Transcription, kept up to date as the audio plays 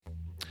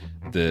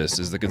This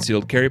is the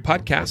Concealed Carry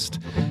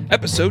Podcast,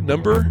 episode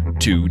number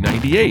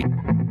 298.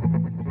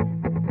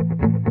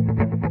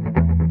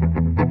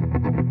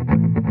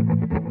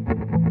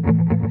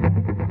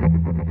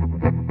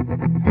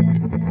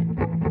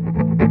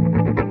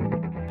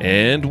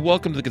 And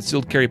welcome to the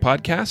Concealed Carry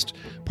Podcast,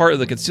 part of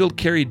the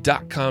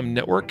ConcealedCarry.com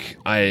network.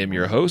 I am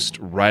your host,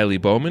 Riley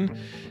Bowman,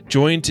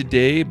 joined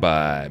today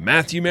by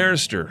Matthew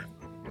Marister.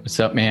 What's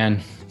up,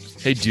 man?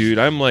 Hey, dude,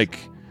 I'm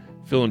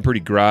feeling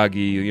pretty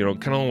groggy,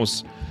 kind of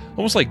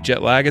almost like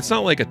jet lag. It's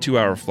not like a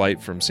 2-hour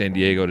flight from San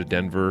Diego to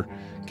Denver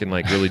can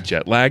really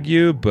jet lag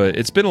you, but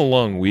it's been a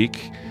long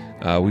week.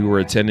 We were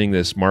attending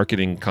this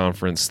marketing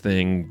conference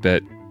thing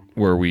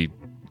where we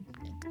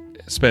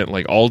spent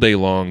all day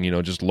long,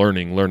 just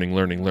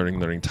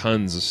learning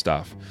tons of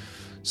stuff.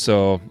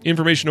 So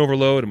information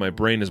overload and my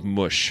brain is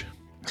mush.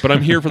 But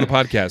I'm here for the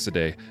podcast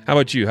today. How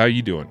about you? How are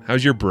you doing?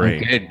 How's your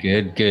brain?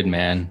 Good,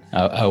 man.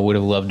 I would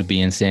have loved to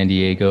be in San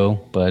Diego,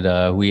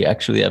 but we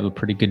actually have a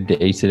pretty good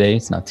day today.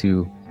 It's not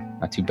too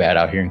bad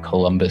out here in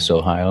Columbus,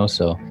 Ohio.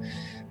 So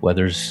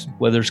weather's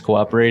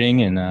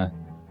cooperating, and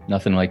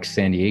nothing like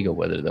San Diego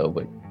weather though.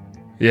 But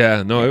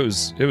yeah, no, it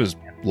was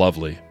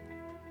lovely.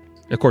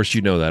 Of course,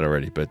 you know that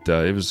already, but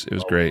it was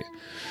great.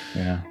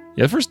 Yeah.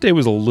 Yeah, the first day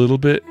was a little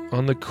bit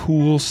on the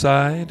cool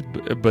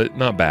side, but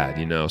not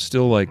bad.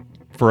 Still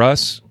for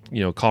us,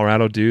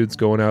 Colorado dudes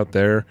going out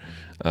there,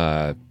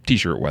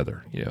 t-shirt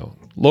weather.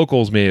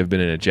 Locals may have been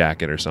in a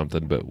jacket or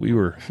something, but we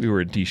were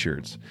in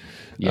t-shirts.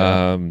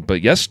 Yeah.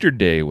 But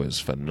yesterday was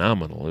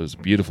phenomenal. It was a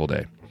beautiful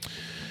day.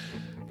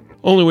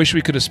 Only wish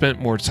we could have spent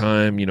more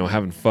time,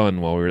 having fun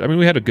while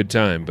we had a good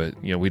time, but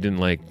we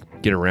didn't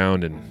get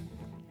around and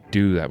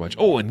do that much.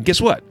 Oh, and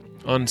guess what?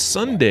 On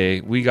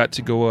Sunday, we got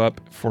to go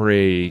up for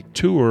a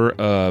tour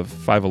of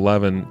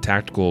 511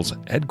 Tactical's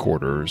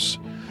headquarters.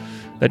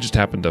 That just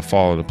happened to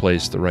fall into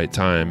place at the right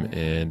time,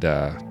 and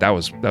that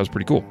was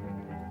pretty cool.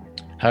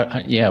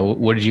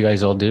 What did you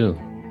guys all do?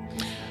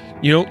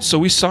 So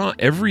we saw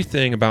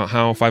everything about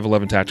how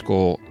 511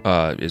 Tactical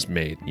is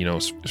made.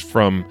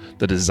 From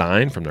the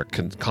design, from their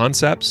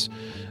concepts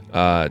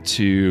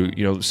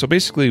to So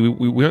basically,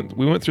 we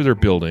went through their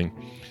building,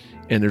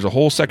 and there's a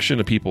whole section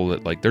of people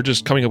that they're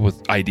just coming up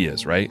with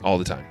ideas, right, all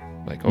the time.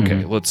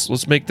 Okay,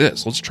 let's make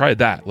this. Let's try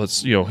that.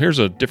 Let's here's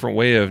a different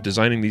way of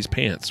designing these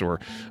pants, or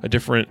a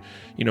different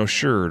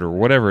shirt, or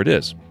whatever it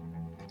is.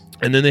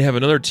 And then they have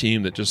another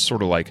team that just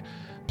sort of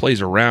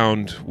plays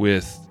around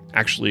with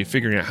actually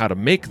figuring out how to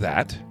make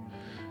that.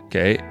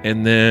 Okay,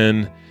 and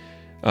then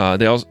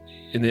they also,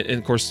 and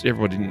of course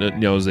everybody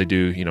knows they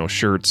do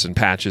shirts and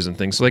patches and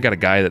things. So they got a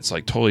guy that's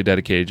totally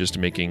dedicated just to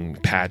making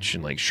patch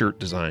and shirt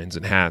designs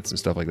and hats and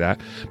stuff like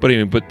that. But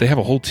they have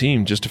a whole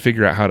team just to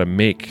figure out how to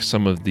make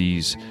some of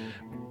these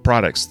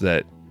products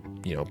that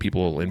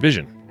people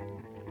envision.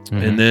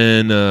 And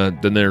then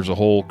there's a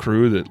whole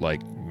crew that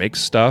makes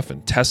stuff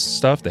and tests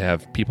stuff. They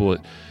have people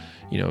that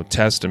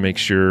test to make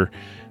sure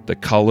the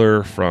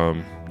color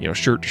from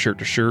shirt to shirt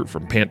to shirt,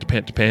 from pant to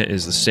pant to pant,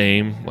 is the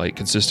same,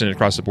 consistent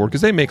across the board,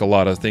 because they make a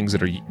lot of things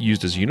that are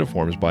used as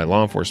uniforms by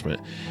law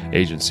enforcement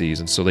agencies,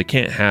 and so they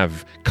can't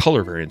have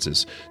color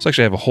variances. So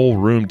actually I have a whole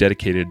room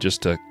dedicated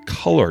just to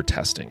color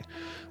testing,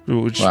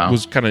 which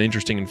was kind of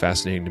interesting and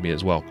fascinating to me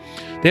as well.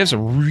 They have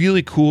some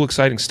really cool,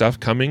 exciting stuff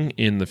coming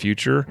in the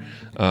future,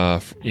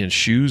 in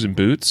shoes and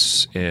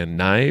boots and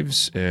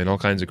knives and all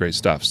kinds of great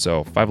stuff.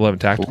 So 511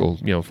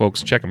 Tactical,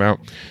 folks, check them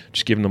out.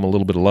 Just giving them a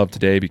little bit of love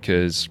today,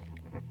 because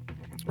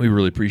we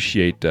really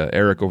appreciate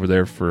Eric over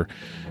there for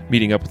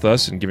meeting up with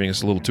us and giving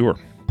us a little tour.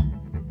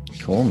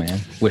 Cool, man.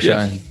 Wish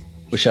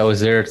I was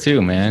there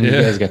too, man. Yeah.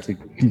 You guys got to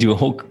do a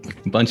whole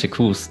bunch of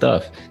cool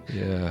stuff.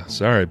 Yeah.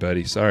 Sorry,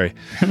 buddy. Sorry.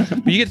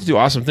 But you get to do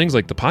awesome things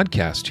like the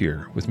podcast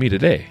here with me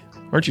today.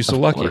 Aren't you so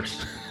lucky?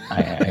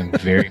 I am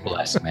very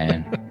blessed,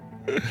 man.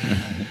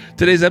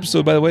 Today's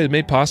episode, by the way, is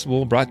made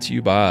possible, brought to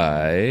you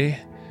by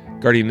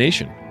Guardian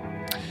Nation.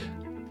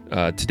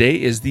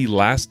 Today is the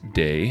last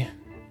day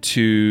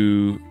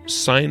to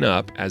sign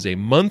up as a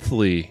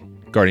monthly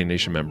Guardian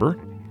Nation member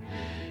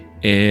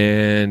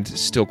and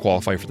still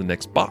qualify for the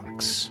next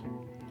box.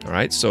 All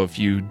right, so if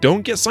you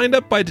don't get signed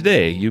up by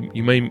today,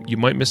 you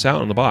might miss out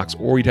on the box,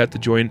 or you'd have to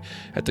join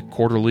at the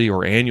quarterly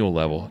or annual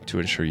level to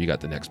ensure you got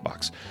the next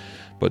box.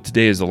 But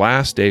today is the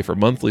last day for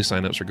monthly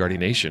signups for Guardian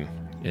Nation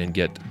and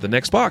get the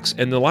next box.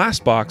 And the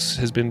last box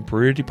has been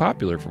pretty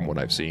popular from what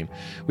I've seen.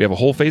 We have a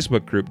whole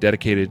Facebook group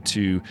dedicated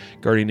to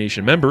Guardian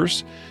Nation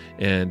members,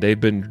 and they've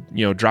been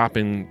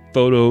dropping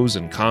photos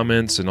and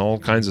comments and all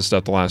kinds of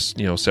stuff the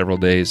last several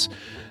days,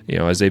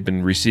 as they've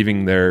been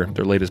receiving their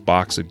latest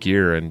box of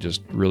gear, and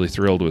just really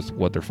thrilled with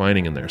what they're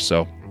finding in there.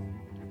 So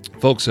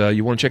folks,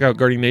 you want to check out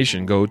Guardian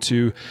Nation, go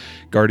to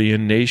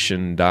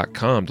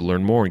guardiannation.com to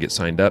learn more and get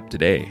signed up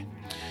today.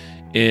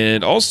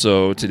 And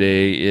also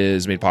today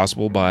is made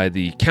possible by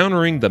the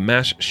Countering the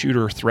Mass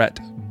Shooter Threat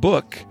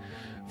book,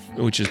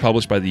 which is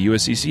published by the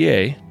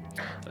USCCA,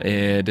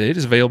 and it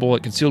is available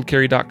at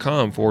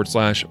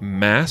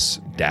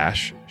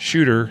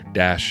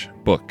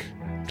concealedcarry.com/mass-shooter-book.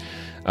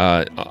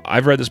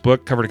 I've read this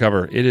book cover to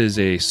cover. It is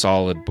a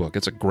solid book.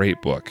 It's a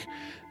great book.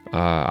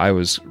 I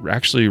was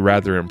actually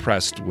rather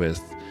impressed with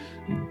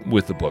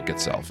the book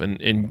itself,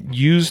 and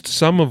used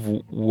some of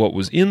what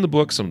was in the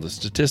book, some of the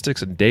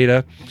statistics and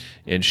data,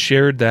 and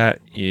shared that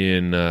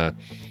in a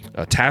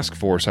task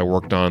force I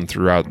worked on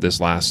throughout this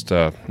last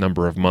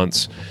number of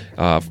months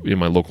in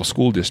my local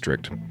school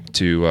district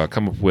to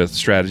come up with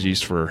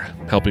strategies for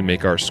helping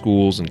make our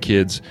schools and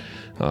kids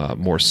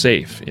more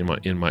safe in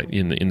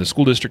the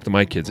school district that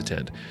my kids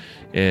attend.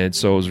 And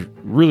so it was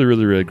really,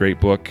 really, really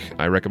great book.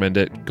 I recommend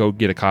it. Go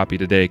get a copy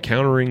today.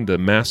 Countering the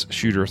Mass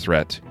Shooter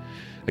Threat.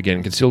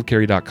 Again,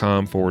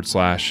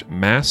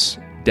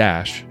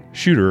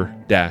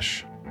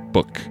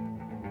 concealedcarry.com/mass-shooter-book.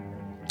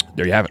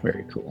 There you have it.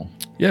 Very cool.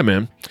 Yeah,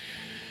 man.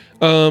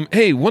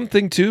 Hey, one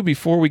thing too,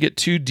 before we get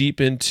too deep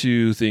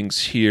into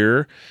things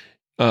here,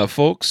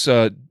 folks,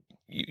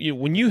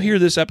 when you hear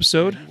this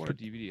episode,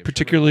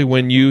 particularly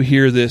when you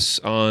hear this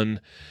on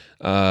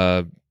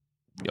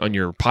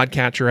your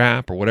podcatcher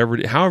app or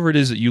however it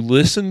is that you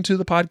listen to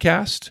the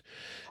podcast,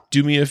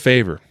 do me a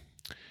favor.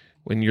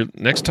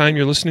 Next time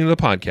you're listening to the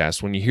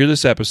podcast, when you hear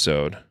this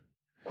episode,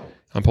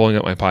 I'm pulling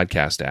up my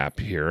podcast app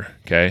here,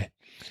 okay?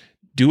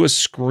 Do a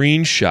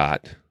screenshot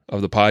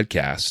of the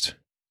podcast,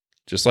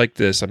 just like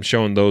this. I'm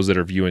showing those that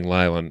are viewing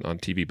live on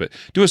TV, but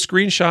do a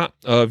screenshot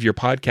of your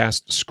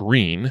podcast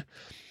screen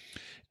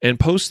and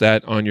post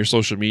that on your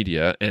social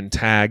media and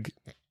tag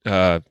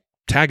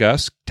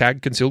us,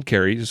 tag Concealed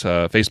Carry's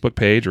Facebook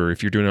page, or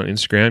if you're doing it on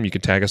Instagram, you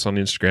can tag us on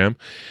Instagram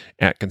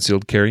at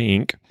Concealed Carry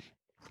Inc.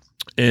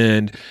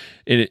 And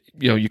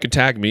you can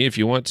tag me if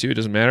you want to. It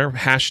doesn't matter.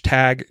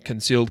 Hashtag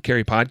Concealed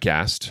Carry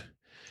Podcast.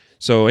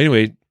 So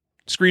anyway,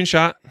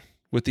 screenshot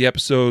with the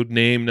episode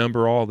name,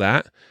 number, all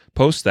that.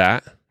 Post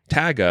that.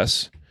 Tag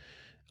us.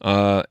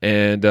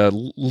 And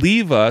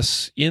leave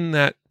us in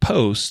that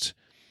post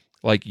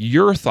like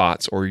your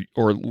thoughts or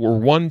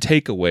one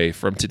takeaway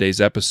from today's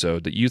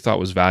episode that you thought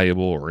was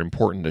valuable or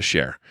important to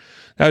share.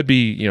 That would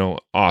be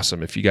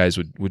awesome if you guys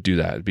would do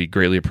that. It'd be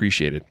greatly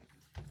appreciated.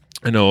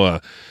 I know.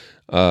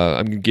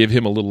 I'm going to give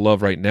him a little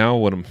love right now.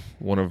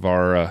 One of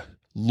our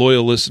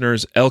loyal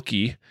listeners,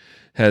 Elkie,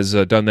 has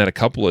done that a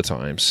couple of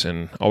times,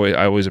 and I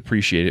always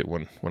appreciate it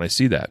when I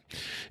see that.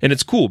 And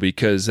it's cool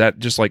because that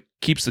just like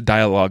keeps the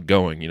dialogue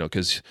going,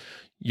 because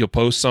you'll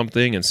post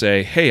something and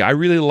say, hey, I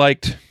really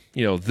liked,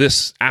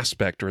 this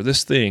aspect or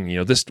this thing,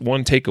 this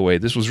one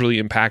takeaway. This was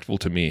really impactful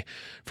to me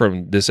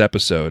from this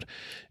episode.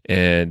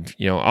 And,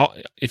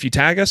 if you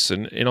tag us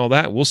and all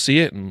that, we'll see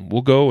it and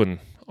we'll go and,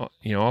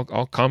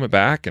 I'll comment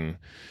back and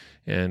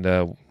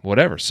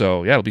whatever.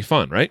 So yeah, it'll be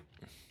fun, right?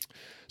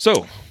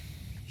 So,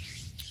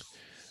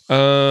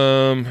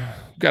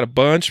 got a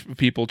bunch of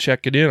people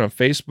checking in on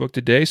Facebook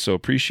today. So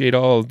appreciate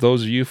all of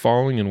those of you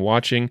following and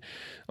watching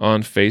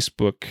on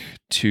Facebook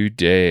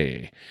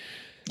today.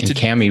 And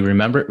Cammie,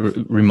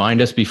 remind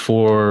us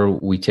before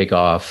we take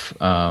off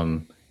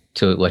to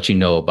let you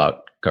know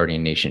about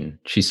Guardian Nation.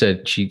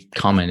 She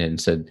commented and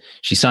said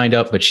she signed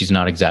up, but she's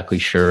not exactly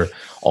sure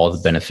all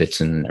the benefits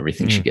and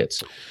everything she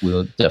gets.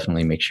 We'll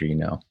definitely make sure you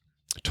know.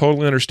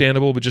 Totally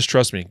understandable, but just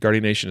trust me,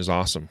 Guardian Nation is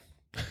awesome.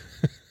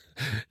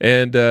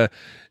 And as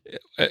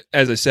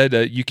I said,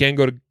 you can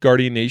go to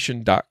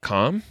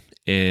guardiannation.com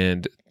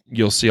and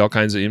you'll see all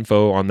kinds of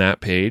info on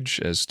that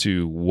page as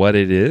to what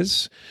it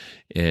is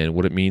and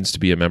what it means to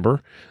be a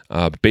member.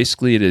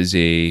 Basically, it is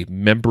a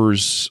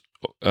members.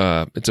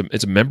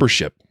 It's a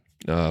membership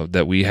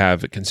that we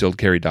have at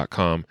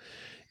concealedcarry.com.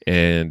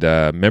 And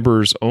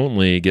members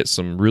only get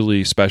some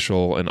really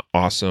special and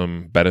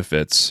awesome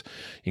benefits,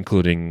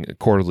 including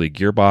quarterly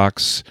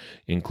gearbox,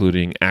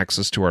 including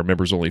access to our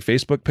members only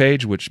Facebook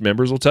page, which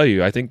members will tell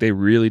you, I think they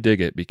really dig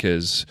it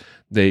because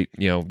they,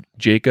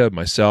 Jacob,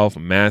 myself,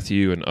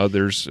 Matthew, and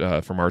others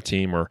from our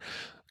team are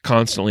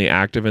constantly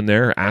active in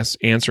there,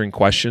 answering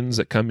questions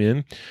that come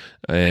in,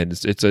 and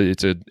it's a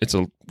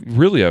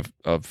really a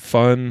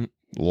fun,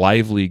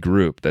 lively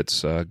group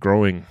that's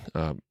growing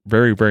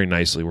very, very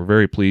nicely. We're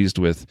very pleased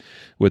with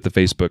the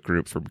Facebook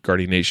group for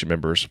Guardian Nation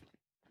members.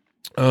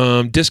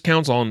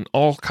 Discounts on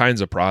all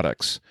kinds of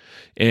products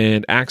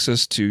and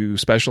access to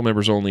special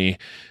members only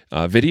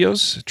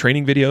videos,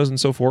 training videos, and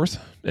so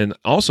forth, and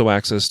also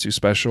access to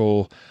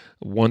special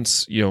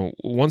once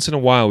in a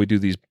while we do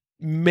these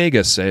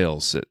mega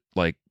sales that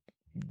like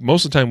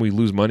most of the time we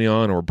lose money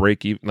on or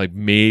break even, like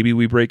maybe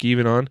we break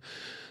even on.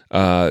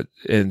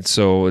 And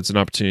so it's an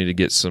opportunity to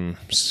get some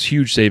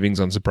huge savings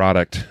on some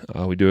product.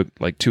 We do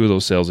like 2 of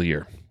those sales a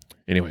year.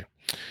 Anyway,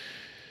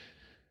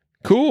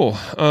 cool.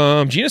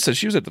 Gina said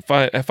she was at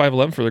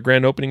 511 for the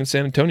grand opening in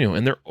San Antonio,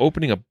 and they're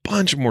opening a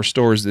bunch of more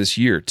stores this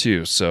year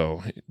too.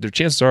 So the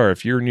chances are,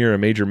 if you're near a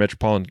major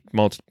metropolitan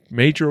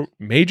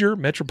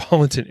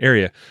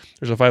area,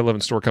 there's a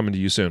 511 store coming to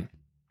you soon.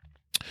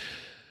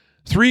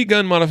 3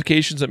 gun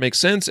modifications that make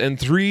sense and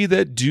 3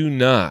 that do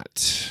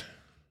not.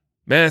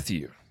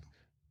 Matthew.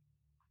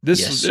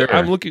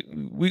 I'm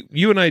looking.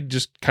 You and I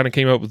just kind of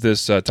came up with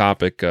this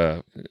topic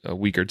a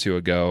week or 2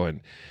 ago,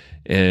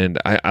 and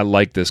I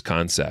like this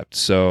concept.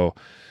 So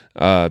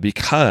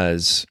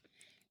because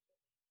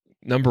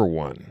number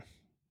one,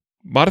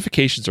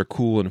 modifications are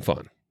cool and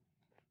fun,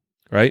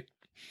 right?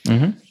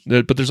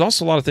 Mm-hmm. But there's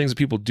also a lot of things that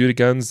people do to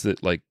guns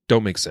that like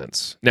don't make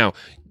sense. Now,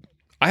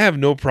 I have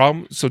no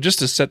problem. So just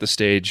to set the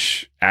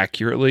stage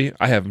accurately,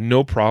 I have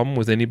no problem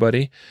with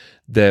anybody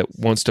that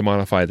wants to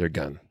modify their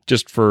gun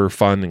just for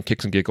fun and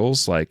kicks and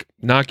giggles. Like,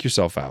 knock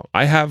yourself out.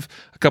 I have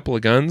a couple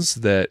of guns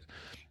that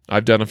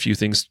I've done a few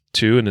things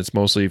to, and it's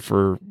mostly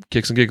for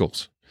kicks and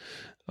giggles.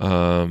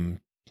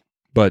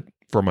 But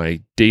for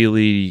my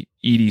daily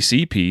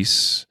EDC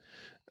piece,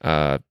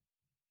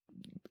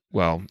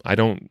 well, I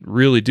don't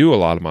really do a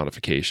lot of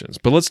modifications.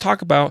 But let's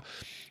talk about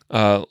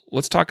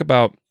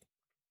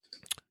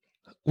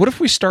what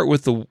if we start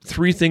with the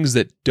three things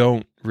that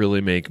don't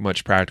really make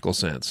much practical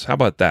sense? How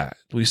about that?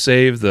 We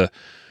save the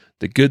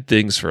good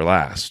things for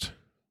last.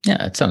 Yeah,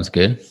 that sounds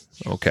good.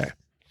 Okay.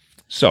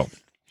 So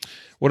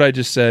what I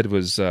just said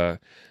was I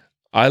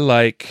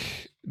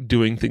like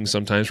doing things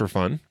sometimes for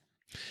fun.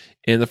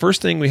 And the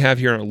first thing we have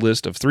here on a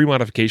list of 3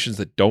 modifications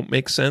that don't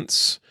make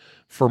sense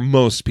for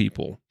most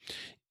people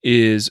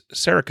is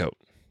Cerakote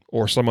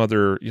or some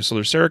other. So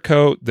there's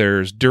Cerakote,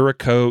 there's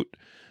Duracoat,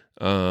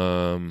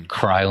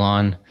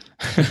 Krylon.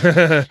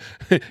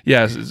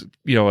 Yeah,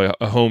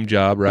 a home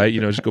job, right?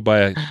 Just go buy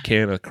a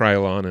can of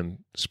Krylon and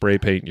spray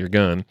paint your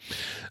gun.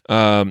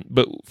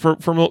 But for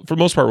the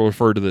most part, we'll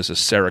refer to this as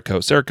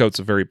Cerakote. Cerakote's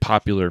a very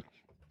popular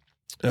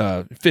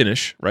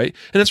finish, right?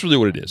 And that's really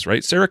what it is,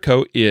 right?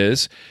 Cerakote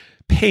is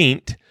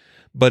paint,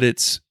 but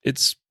it's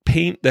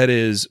paint that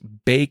is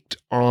baked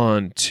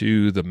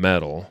onto the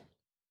metal.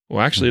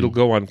 Well, actually, it'll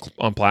go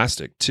on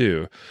plastic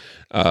too.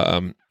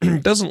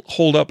 It doesn't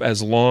hold up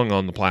as long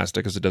on the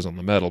plastic as it does on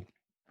the metal.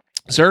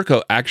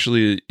 Cerakote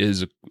actually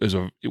is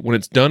when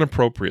it's done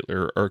appropriately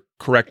or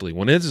correctly,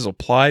 when it is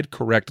applied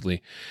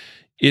correctly,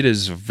 it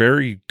is a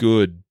very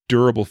good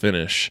durable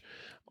finish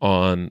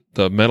on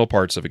the metal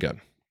parts of a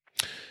gun.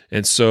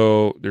 And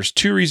so there's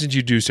 2 reasons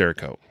you do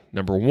Cerakote.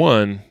 Number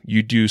one,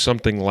 you do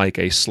something like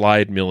a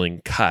slide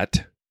milling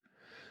cut,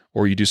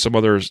 or you do some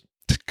other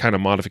kind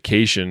of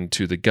modification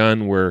to the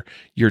gun where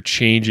you're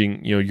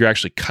changing, you're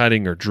actually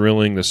cutting or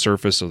drilling the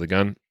surface of the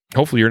gun.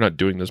 Hopefully you're not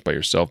doing this by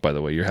yourself, by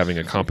the way. You're having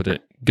a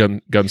competent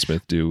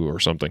gunsmith do or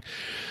something.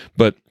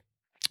 But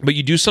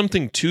you do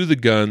something to the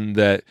gun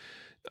that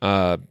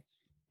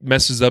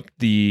messes up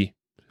the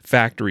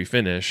factory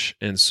finish,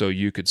 and so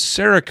you could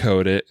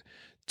Cerakote it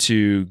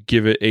to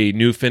give it a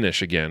new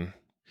finish again.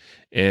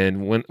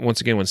 And once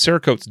again, when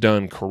Cerakote's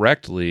done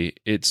correctly,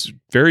 it's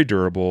very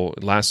durable.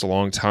 It lasts a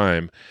long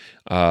time.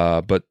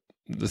 But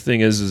the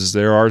thing is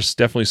there are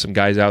definitely some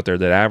guys out there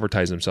that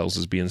advertise themselves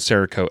as being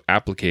Cerakote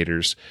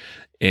applicators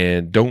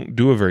and don't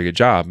do a very good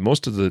job.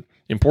 Most of the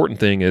important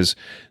thing is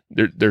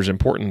there's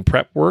important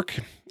prep work.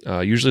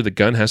 Usually the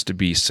gun has to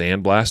be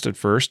sandblasted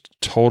first,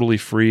 totally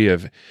free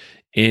of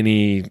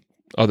any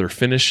other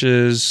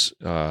finishes,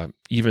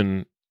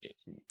 even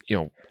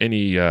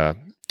any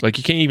like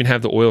you can't even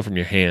have the oil from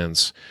your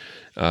hands.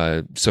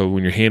 So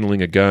when you're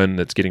handling a gun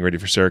that's getting ready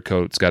for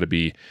Cerakote, it's got to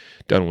be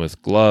done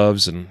with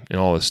gloves and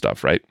all this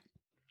stuff, right?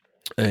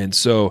 And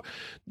so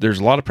there's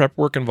a lot of prep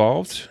work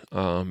involved.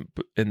 And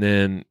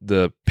then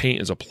the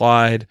paint is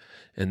applied,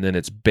 and then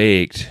it's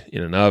baked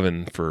in an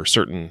oven for a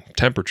certain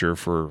temperature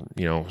for,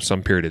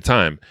 some period of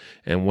time.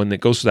 And when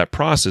it goes through that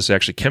process, it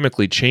actually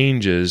chemically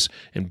changes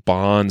and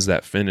bonds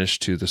that finish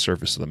to the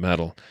surface of the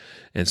metal.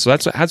 And so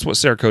that's what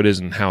Cerakote is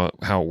and how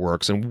it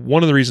works. And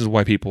one of the reasons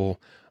why people,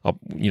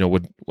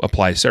 would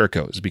apply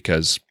Cerakote is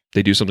because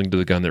they do something to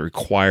the gun that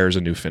requires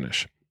a new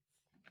finish.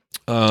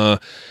 And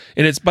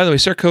it's, by the way,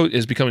 Cerakote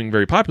is becoming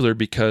very popular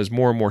because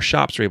more and more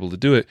shops are able to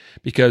do it,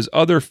 because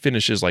other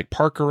finishes like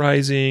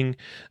parkerizing,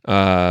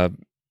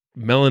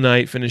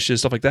 melanite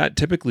finishes, stuff like that,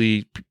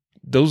 typically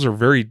those are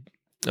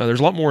there's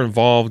a lot more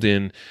involved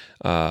in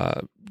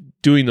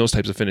doing those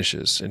types of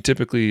finishes. And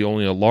typically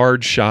only a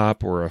large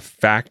shop or a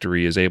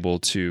factory is able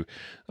to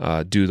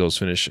do those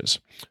finishes.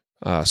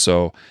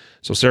 So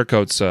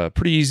Cerakote's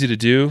pretty easy to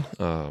do.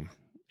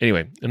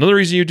 Anyway, another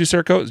reason you do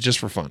Cerakote is just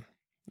for fun,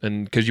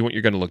 and because you want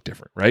your gun to look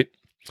different, right?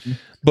 Mm-hmm.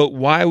 But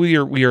why we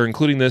are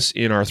including this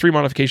in our 3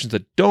 modifications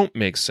that don't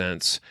make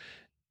sense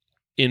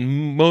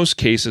in most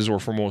cases, or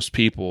for most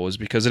people, is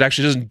because it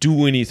actually doesn't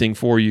do anything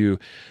for you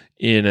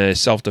in a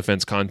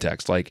self-defense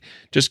context. Like,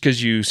 just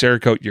because you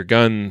Cerakote your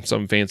gun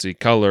some fancy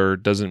color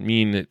doesn't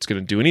mean it's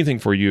going to do anything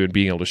for you in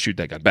being able to shoot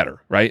that gun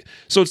better, right?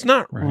 So it's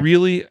not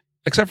really,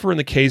 except for in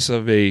the case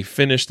of a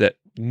finish that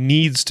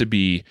needs to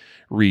be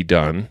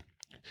redone,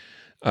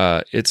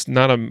 it's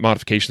not a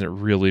modification that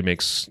really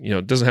makes,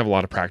 it doesn't have a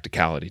lot of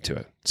practicality to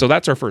it. So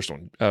that's our first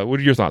one. What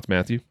are your thoughts,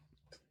 Matthew?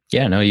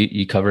 Yeah, no,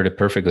 you covered it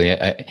perfectly.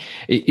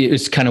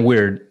 It's kind of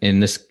weird,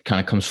 and this kind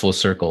of comes full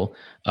circle.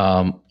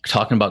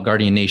 Talking about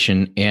Guardian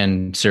Nation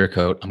and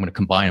Cerakote, I'm going to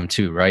combine them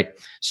too, right?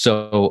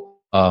 So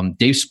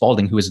Dave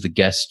Spalding, who is the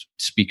guest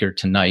speaker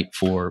tonight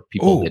for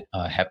people that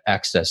have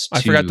access to.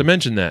 I forgot to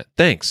mention that.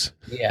 Thanks.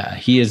 Yeah,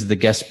 he is the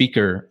guest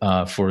speaker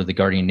for the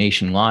Guardian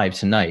Nation Live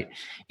tonight.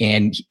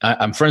 And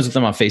I'm friends with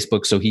him on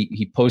Facebook. So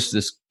he posts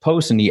this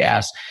post and he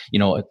asked,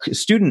 a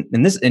student,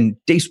 and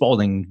Dave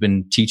Spalding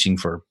been teaching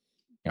for,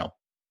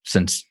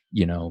 since,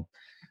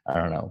 I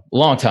don't know, a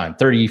long time,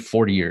 30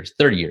 years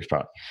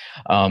probably.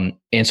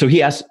 And so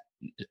he asked,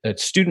 a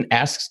student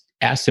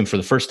asked him for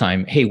the first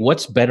time, hey,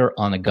 what's better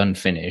on a gun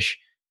finish?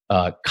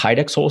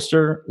 Kydex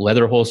holster,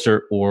 leather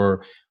holster,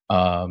 or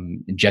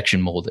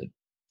injection molded?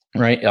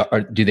 Right?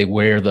 Or do they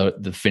wear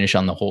the finish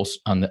on the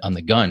on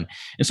the gun?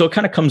 And so it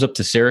kind of comes up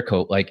to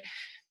Cerakote. Like,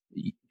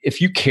 if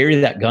you carry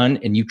that gun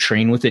and you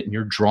train with it and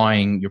you're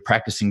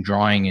practicing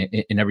drawing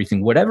and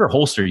everything, whatever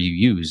holster you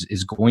use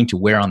is going to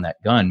wear on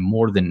that gun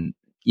more than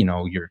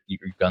your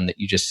gun that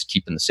you just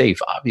keep in the safe,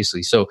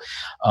 obviously. So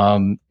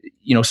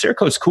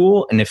Cerakote's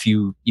cool, and if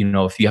you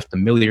have to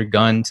mill your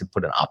gun to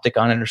put an optic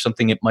on it or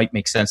something, it might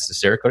make sense to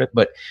Cerakote it.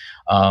 But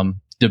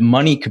the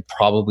money could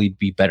probably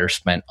be better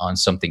spent on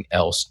something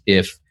else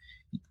if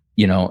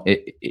you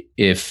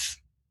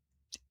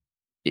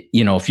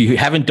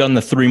haven't done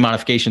the 3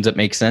 modifications that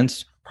make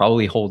sense.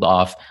 Probably hold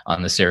off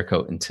on the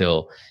Cerakote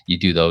until you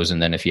do those,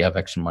 and then if you have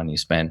extra money to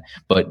spend.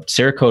 But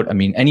Cerakote, I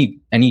mean,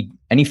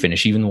 any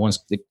finish, even the ones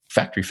the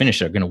factory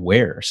finish, are going to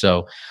wear.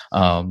 So,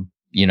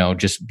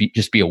 just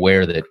be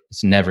aware that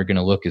it's never going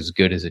to look as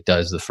good as it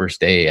does the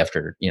first day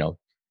after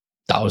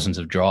thousands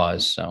of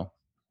draws. So,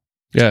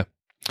 yeah.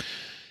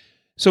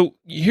 So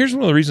here's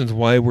one of the reasons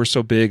why we're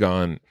so big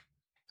on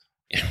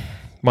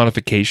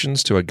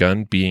modifications to a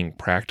gun being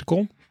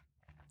practical,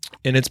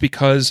 and it's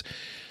because,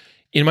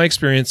 in my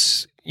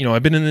experience,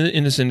 I've been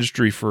in this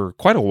industry for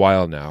quite a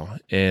while now,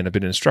 and I've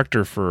been an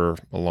instructor for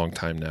a long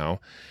time now,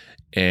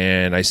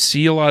 and I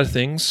see a lot of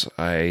things.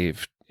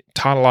 I've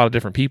taught a lot of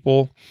different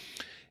people,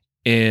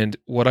 and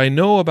what I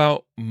know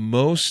about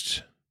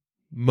most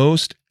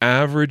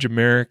average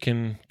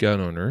American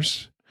gun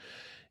owners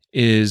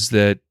is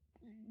that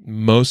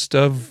most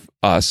of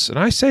us, and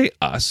I say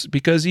us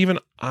because even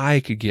I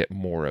could get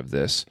more of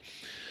this.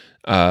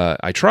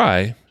 I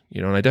try,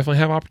 and I definitely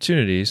have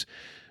opportunities.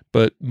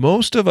 But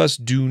most of us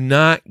do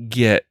not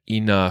get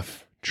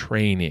enough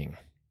training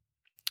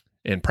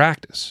and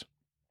practice.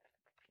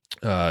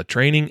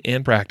 Training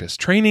and practice.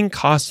 Training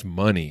costs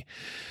money.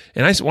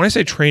 And when I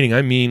say training,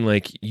 I mean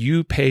like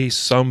you pay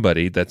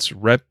somebody that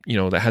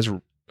has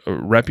a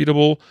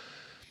reputable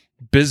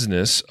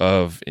business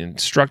of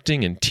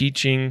instructing and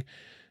teaching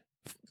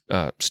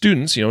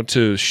students,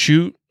 to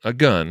shoot a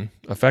gun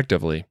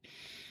effectively.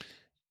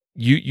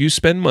 You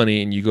spend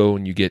money and you go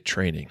and you get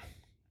training.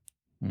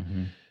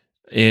 Mm-hmm.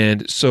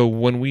 And so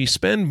when we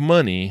spend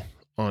money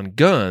on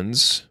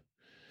guns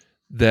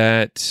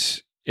and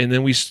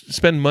then we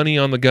spend money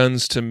on the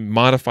guns to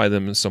modify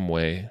them in some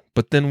way,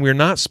 but then we're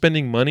not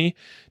spending money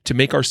to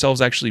make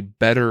ourselves actually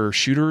better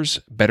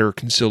shooters, better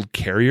concealed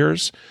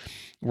carriers.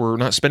 We're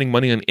not spending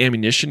money on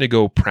ammunition to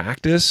go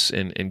practice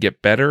and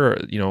get better,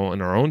 in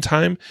our own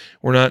time.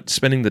 We're not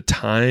spending the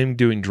time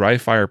doing dry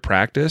fire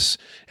practice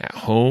at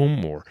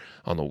home or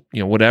on the,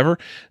 whatever.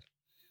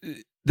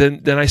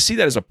 Then I see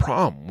that as a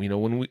problem.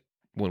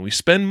 When we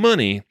spend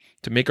money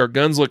to make our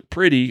guns look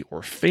pretty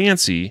or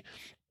fancy,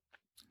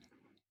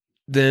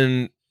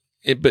 then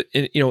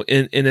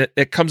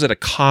it comes at a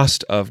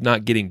cost of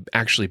not getting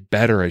actually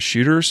better as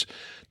shooters.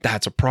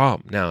 That's a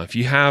problem. Now, if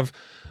you have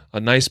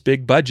a nice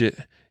big budget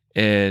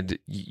and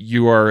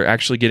you are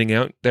actually getting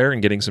out there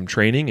and getting some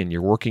training and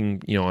you're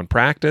working, on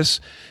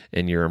practice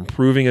and you're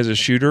improving as a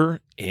shooter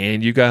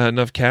and you got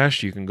enough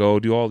cash, you can go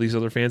do all these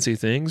other fancy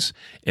things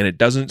and it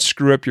doesn't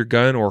screw up your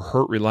gun or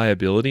hurt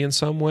reliability in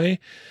some way,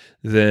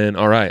 then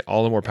all right,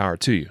 all the more power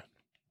to you,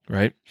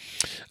 right?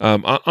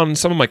 On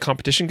some of my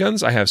competition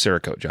guns, I have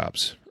Cerakote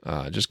jobs,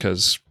 just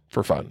because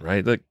for fun,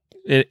 right?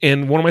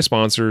 And one of my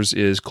sponsors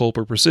is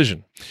Culper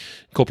Precision.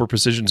 Culper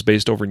Precision is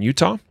based over in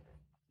Utah,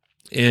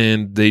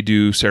 and they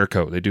do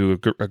Cerakote. They do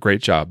a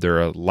great job. They're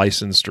a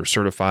licensed or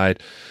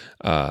certified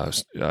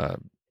Cerakote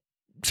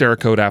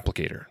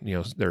applicator.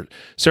 They're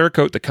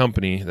Cerakote, the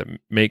company that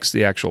makes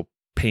the actual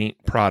paint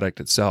product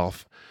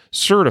itself,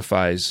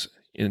 certifies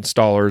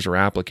installers or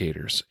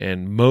applicators,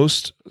 and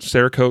most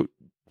Cerakote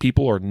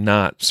people are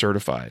not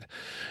certified,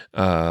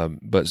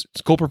 but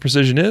Culper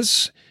Precision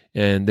is,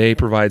 and they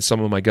provide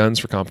some of my guns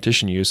for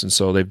competition use, and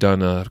so they've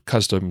done a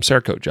custom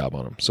Cerakote job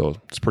on them, so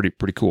it's pretty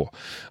cool.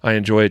 I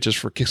enjoy it just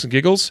for kicks and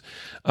giggles,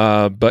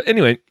 but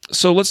anyway,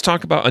 so let's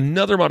talk about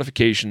another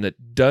modification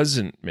that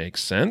doesn't make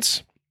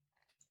sense.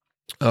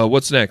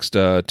 What's next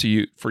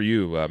for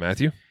you,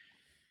 Matthew?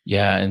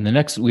 Yeah, and the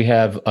next we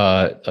have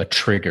a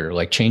trigger,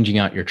 like changing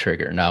out your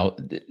trigger. Now,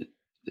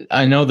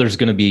 I know there's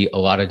going to be a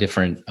lot of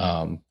different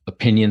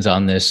opinions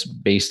on this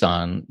based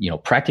on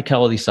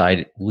practicality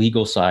side,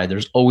 legal side.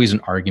 There's always an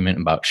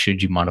argument about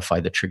should you modify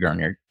the trigger on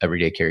your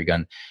everyday carry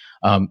gun.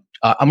 I'm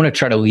going to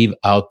try to leave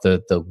out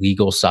the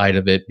legal side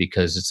of it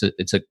because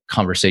it's a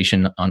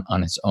conversation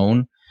on its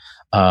own.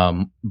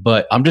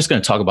 But I'm just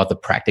going to talk about the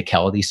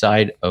practicality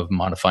side of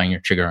modifying your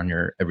trigger on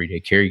your everyday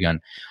carry gun.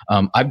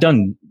 I've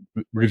done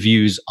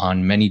reviews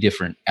on many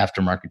different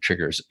aftermarket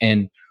triggers,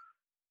 and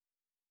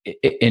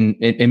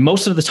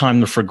most of the time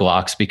they're for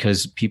Glocks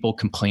because people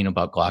complain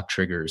about Glock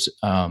triggers.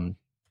 And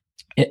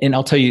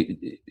I'll tell you,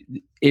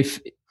 if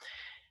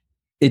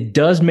it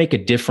does make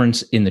a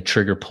difference in the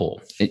trigger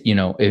pull.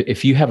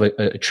 If you have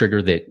a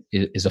trigger that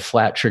is a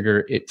flat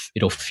trigger,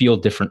 it'll feel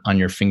different on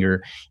your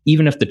finger,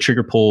 even if the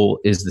trigger pull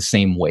is the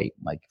same weight,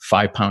 like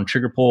 5-pound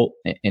trigger pull,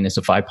 and it's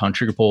a 5-pound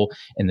trigger pull,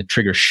 and the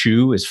trigger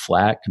shoe is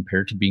flat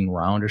compared to being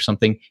round or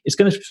something. It's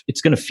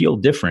gonna feel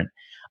different,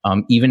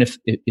 even if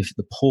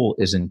the pull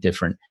isn't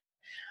different.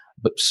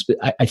 But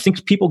I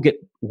think people get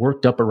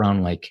worked up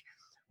around like,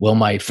 well,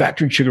 my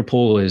factory trigger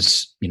pull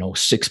is,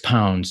 6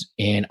 pounds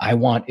and I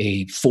want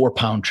a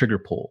 4-pound trigger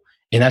pull,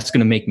 and that's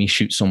going to make me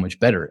shoot so much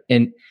better.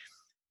 And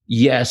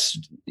yes,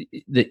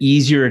 the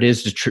easier it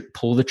is to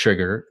pull the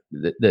trigger,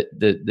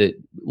 the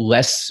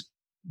less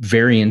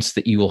variance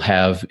that you will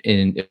have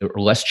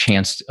or less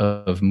chance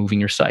of moving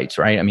your sights,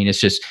 right? I mean,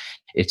 it's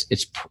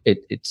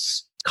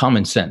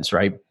common sense,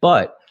 right?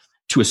 But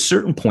to a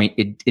certain point,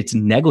 it's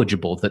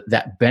negligible.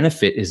 That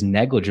benefit is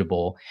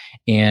negligible,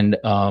 and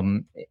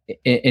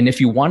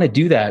if you want to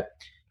do that,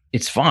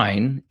 it's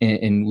fine.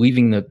 And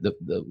leaving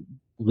the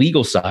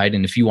legal side,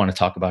 and if you want to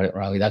talk about it,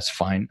 Riley, that's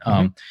fine.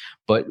 Mm-hmm.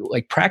 But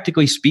like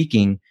practically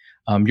speaking,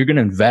 you're going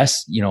to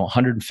invest,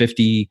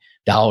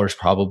 $150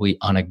 probably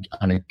on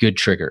a good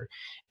trigger,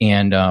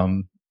 and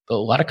a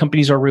lot of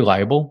companies are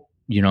reliable.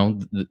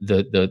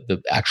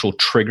 The actual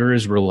trigger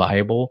is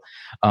reliable,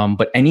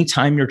 but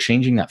anytime you're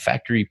changing that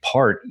factory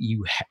part,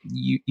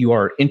 you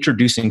are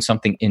introducing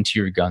something into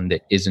your gun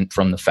that isn't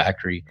from the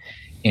factory,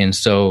 and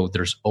so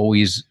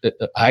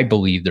I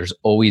believe there's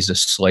always a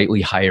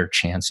slightly higher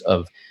chance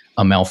of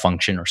a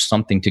malfunction or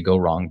something to go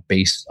wrong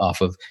based off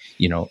of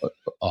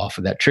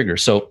that trigger.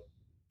 So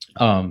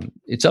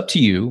it's up to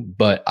you,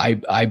 but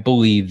I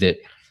believe that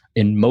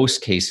in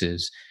most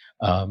cases,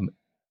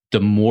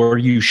 the more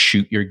you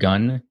shoot your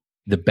gun,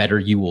 the better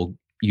you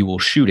will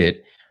shoot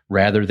it,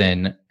 rather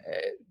than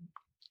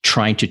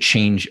trying to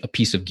change a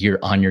piece of gear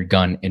on your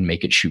gun and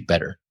make it shoot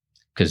better,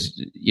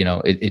 because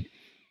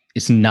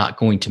it's not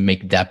going to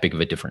make that big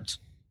of a difference.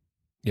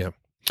 Yeah,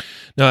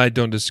 no, I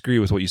don't disagree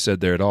with what you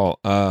said there at all.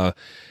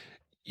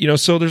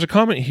 So there's a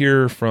comment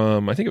here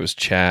from, I think it was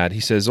Chad.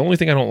 He says, the only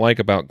thing I don't like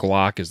about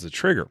Glock is the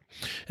trigger.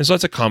 And so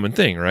that's a common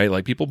thing, right?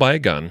 Like people buy a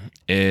gun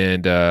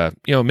and,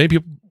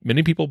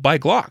 many people buy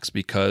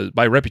Glocks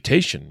by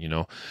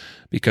reputation,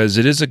 because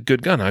it is a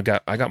good gun. I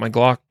got my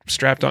Glock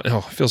strapped on. Oh,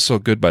 it feels so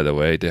good, by the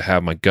way, to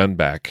have my gun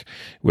back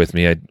with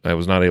me. I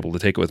was not able to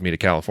take it with me to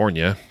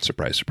California.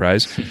 Surprise,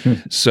 surprise.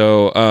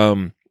 So,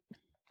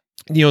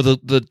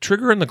 the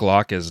trigger in the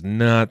Glock is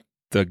not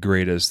the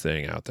greatest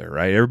thing out there,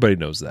 right? Everybody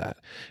knows that.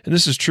 And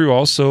this is true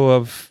also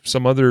of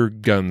some other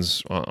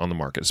guns on the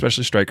market,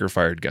 especially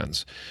striker-fired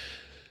guns.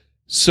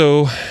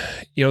 So,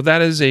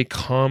 that is a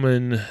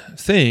common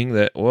thing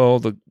that,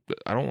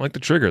 I don't like the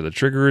trigger. The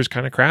trigger is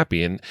kind of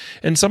crappy.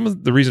 And some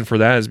of the reason for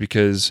that is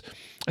because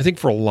I think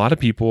for a lot of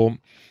people,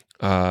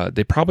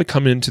 they probably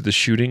come into the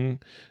shooting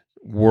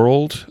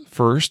world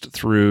first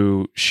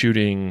through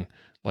shooting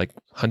like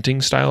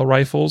hunting style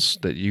rifles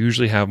that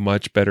usually have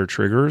much better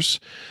triggers.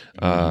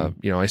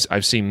 Mm-hmm.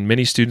 I've seen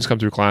many students come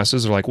through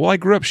classes. They're like, well, I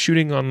grew up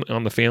shooting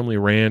on the family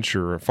ranch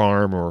or a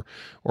farm, or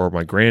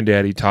my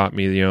granddaddy taught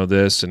me,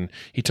 this, and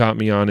he taught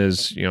me on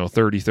his,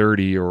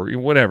 30-30 or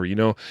whatever,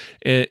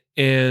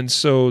 and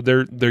so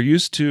they're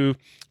used to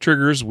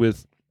triggers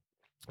with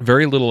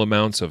very little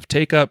amounts of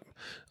take up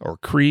or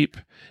creep,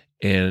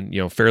 and,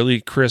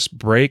 fairly crisp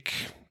break,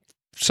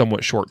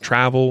 somewhat short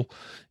travel.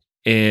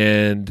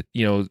 And,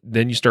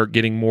 then you start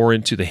getting more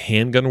into the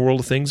handgun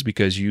world of things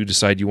because you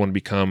decide you want to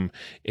become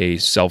a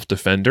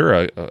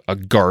self-defender, a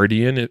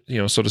guardian,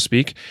 so to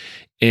speak.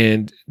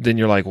 And then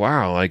you're like,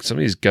 wow, like some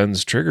of these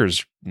guns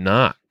triggers,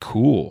 not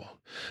cool.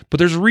 But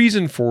there's a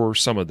reason for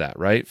some of that,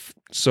 right?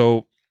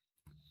 So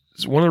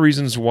one of the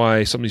reasons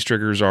why some of these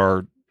triggers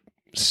are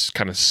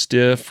kind of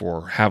stiff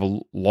or have a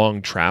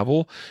long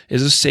travel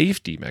is a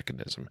safety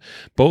mechanism,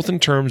 both in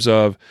terms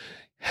of,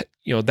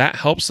 that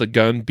helps the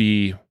gun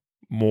be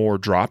more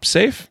drop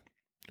safe,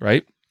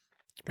 right?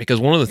 Because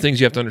one of the things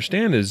you have to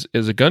understand is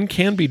a gun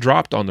can be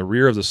dropped on the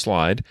rear of the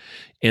slide,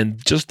 and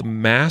just the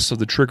mass of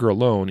the trigger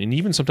alone, and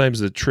even sometimes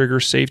the trigger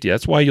safety.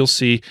 That's why you'll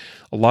see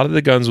a lot of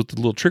the guns with the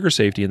little trigger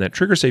safety, and that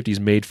trigger safety is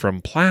made from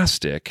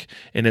plastic,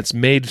 and it's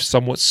made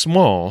somewhat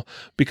small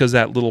because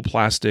that little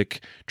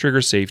plastic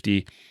trigger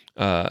safety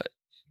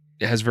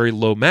has very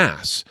low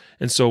mass.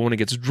 And so when it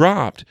gets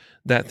dropped,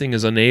 that thing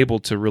is unable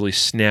to really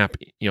snap,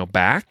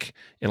 back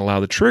and allow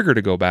the trigger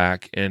to go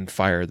back and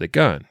fire the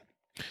gun.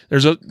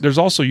 There's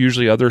also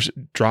usually other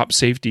drop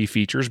safety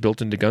features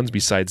built into guns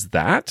besides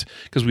that,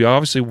 because we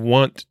obviously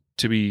want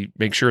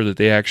make sure that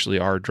they actually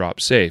are drop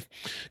safe.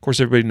 Of course,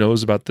 everybody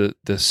knows about the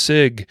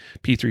SIG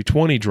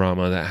P320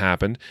 drama that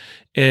happened,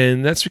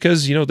 and that's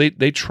because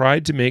they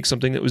tried to make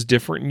something that was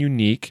different and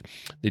unique.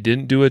 They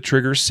didn't do a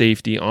trigger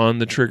safety on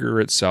the trigger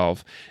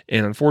itself,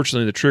 and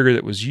unfortunately, the trigger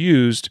that was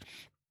used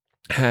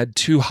had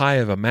too high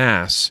of a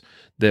mass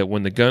that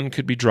when the gun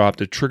could be dropped,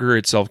 the trigger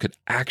itself could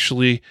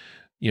actually,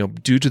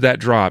 due to that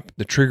drop,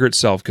 the trigger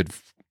itself could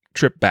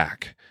trip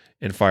back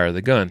and fire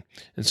the gun.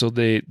 And so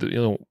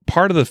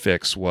part of the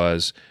fix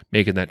was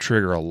making that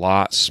trigger a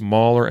lot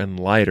smaller and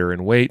lighter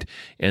in weight,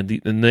 and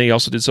they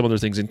also did some other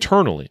things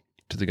internally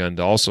to the gun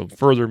to also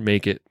further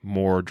make it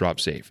more drop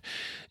safe.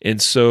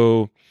 And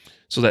so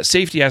that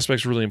safety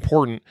aspect is really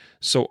important.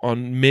 So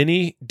on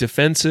many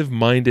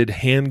defensive-minded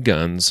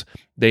handguns,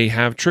 they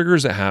have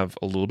triggers that have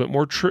a little bit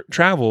more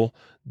travel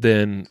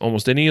than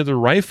almost any other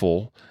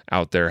rifle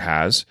out there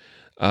has,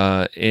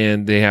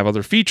 and they have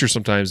other features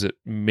sometimes that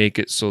make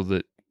it so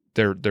that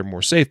they're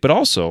more safe. But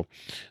also,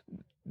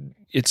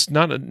 it's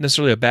not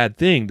necessarily a bad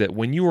thing that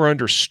when you are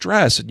under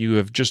stress and you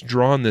have just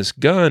drawn this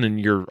gun and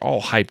you're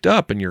all hyped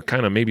up and you're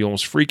kind of maybe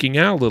almost freaking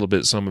out a little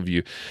bit, some of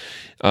you,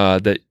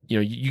 that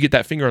you get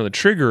that finger on the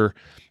trigger.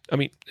 I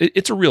mean,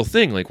 it's a real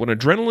thing. Like when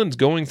adrenaline's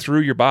going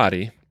through your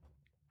body,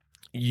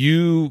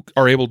 you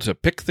are able to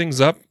pick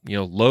things up,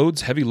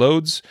 loads, heavy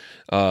loads,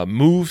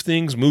 move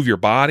your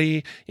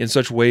body in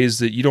such ways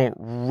that you don't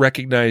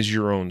recognize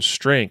your own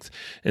strength.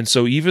 And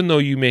so even though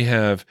you may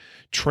have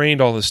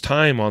trained all this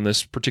time on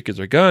this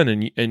particular gun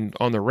and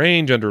on the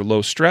range under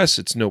low stress,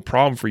 it's no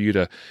problem for you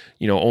to,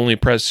 only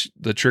press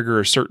the trigger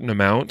a certain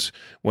amount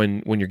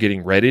when you're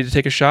getting ready to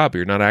take a shot, but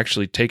you're not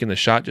actually taking the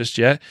shot just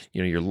yet.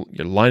 You're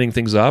lining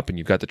things up and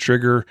you've got the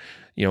trigger,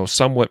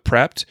 somewhat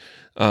prepped.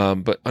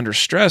 But under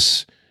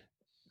stress,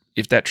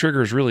 if that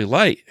trigger is really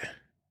light,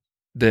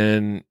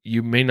 then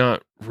you may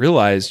not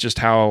realize just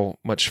how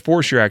much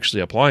force you're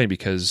actually applying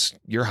because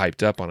you're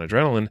hyped up on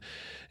adrenaline.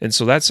 And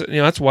so that's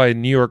why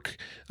New York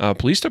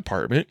Police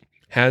Department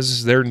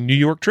has their New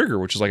York trigger,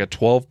 which is like a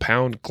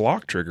 12-pound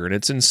Glock trigger, and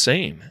it's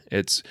insane.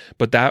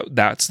 But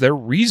that's their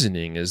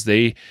reasoning, is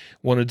they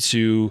wanted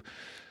to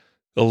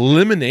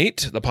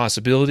eliminate the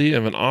possibility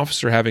of an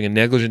officer having a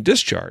negligent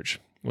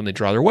discharge when they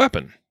draw their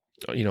weapon,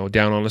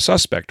 down on a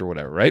suspect or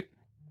whatever, right?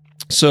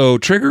 So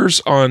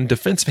triggers on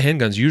defensive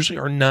handguns usually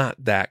are not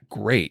that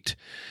great.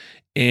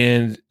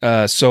 And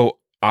so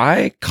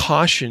I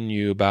caution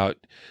you about,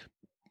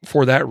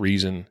 for that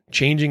reason,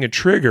 changing a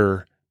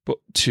trigger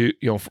to,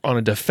 on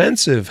a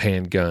defensive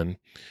handgun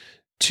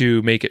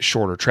to make it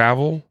shorter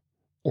travel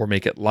or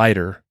make it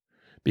lighter,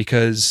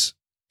 because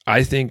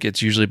I think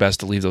it's usually best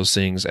to leave those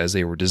things as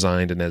they were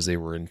designed and as they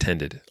were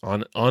intended.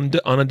 On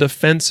a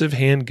defensive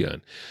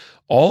handgun,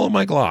 all of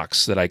my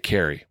Glocks that I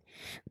carry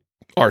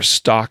are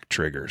stock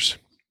triggers.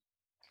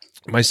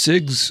 My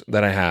SIGs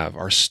that I have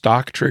are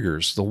stock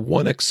triggers. The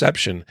one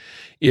exception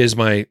is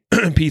my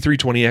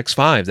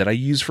P320X5 that I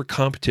use for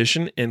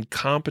competition and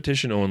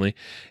competition only.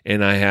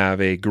 And I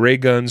have a Gray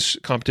Guns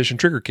competition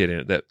trigger kit in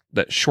it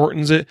that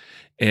shortens it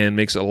and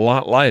makes it a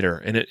lot lighter.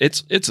 And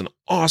it's an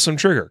awesome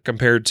trigger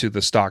compared to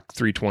the stock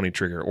 320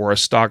 trigger or a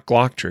stock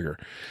Glock trigger.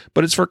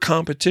 But it's for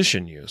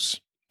competition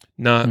use,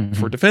 not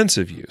for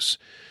defensive use.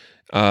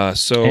 And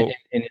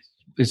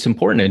it's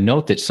important to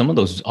note that some of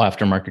those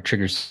aftermarket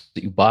triggers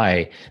that you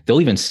buy, they'll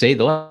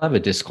have a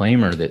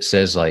disclaimer that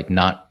says like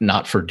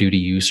not for duty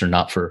use or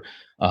not for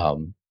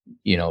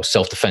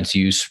self-defense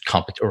use,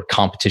 or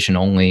competition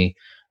only.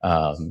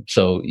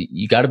 So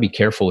you got to be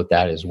careful with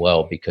that as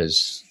well,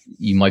 because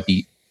you might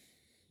be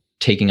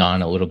taking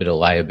on a little bit of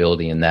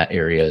liability in that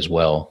area as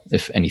well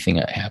if anything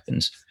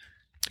happens.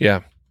 Yeah.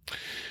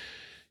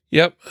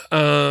 Yep.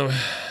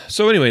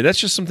 So anyway, that's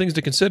just some things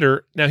to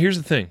consider. Now here's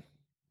the thing.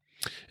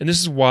 And this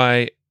is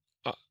why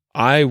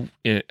I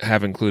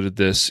have included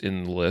this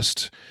in the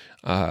list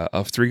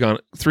of three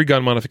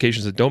gun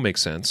modifications that don't make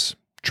sense.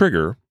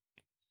 Trigger,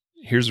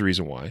 here's the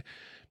reason why,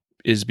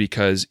 is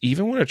because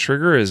even when a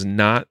trigger is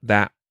not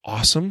that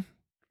awesome,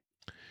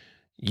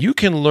 you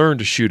can learn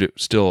to shoot it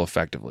still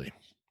effectively.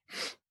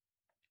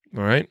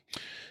 All right?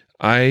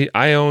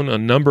 I own a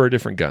number of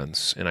different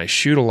guns, and I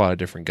shoot a lot of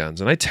different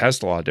guns, and I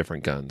test a lot of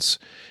different guns,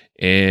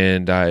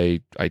 and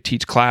I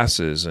teach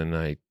classes, and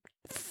I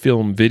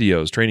film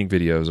videos, training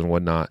videos and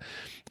whatnot.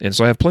 And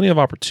so I have plenty of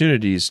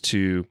opportunities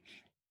to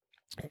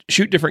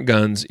shoot different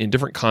guns in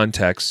different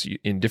contexts,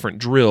 in different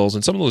drills.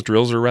 And some of those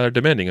drills are rather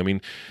demanding. I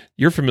mean,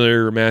 you're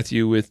familiar,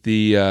 Matthew, with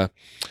the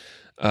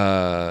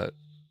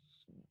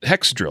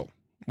hex drill,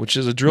 which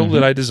is a drill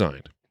that I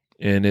designed.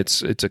 And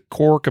it's a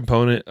core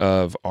component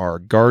of our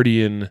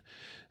Guardian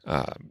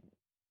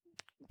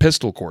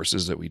pistol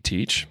courses that we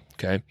teach.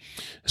 Okay.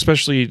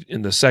 Especially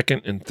in the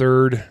second and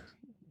third.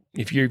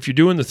 If you're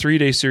doing the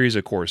 3-day series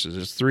of courses,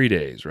 it's 3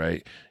 days,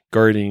 right?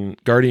 Guardian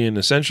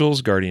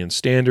Essentials, Guardian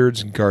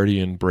Standards, and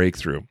Guardian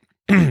Breakthrough.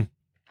 In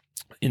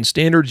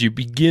Standards, you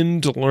begin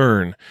to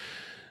learn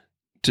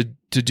to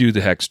do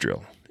the hex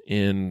drill.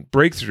 In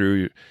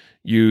Breakthrough,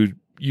 you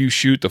you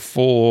shoot the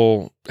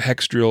full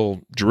hex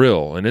drill,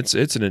 and it's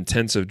an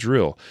intensive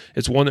drill.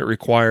 It's one that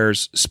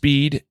requires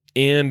speed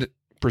and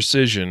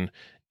precision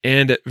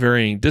and at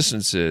varying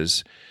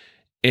distances.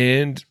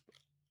 And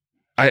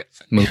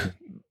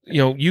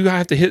you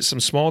have to hit some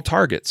small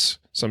targets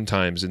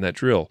sometimes in that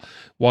drill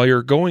while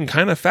you're going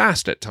kind of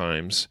fast at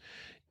times.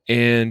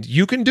 And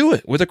you can do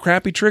it with a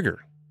crappy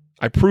trigger.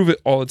 I prove it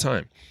all the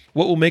time.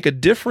 What will make a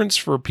difference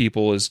for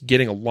people is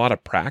getting a lot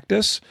of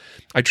practice.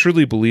 I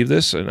truly believe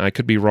this, and I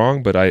could be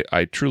wrong, but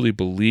I truly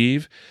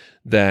believe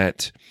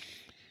that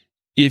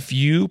if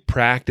you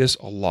practice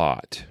a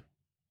lot,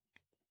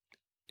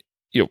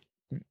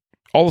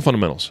 all the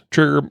fundamentals,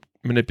 trigger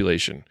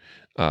manipulation,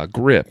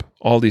 grip,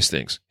 all these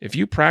things. If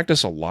you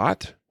practice a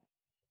lot,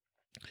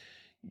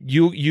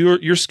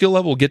 your skill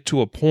level will get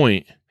to a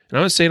point, and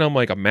I'm not saying I'm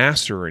like a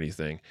master or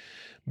anything,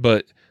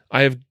 but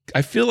I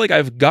feel like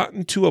I've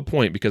gotten to a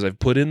point because I've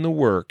put in the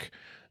work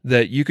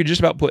that you could just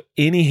about put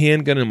any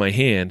handgun in my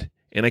hand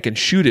and I can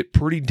shoot it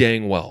pretty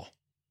dang well.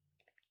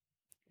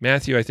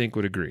 Matthew, I think,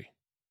 would agree.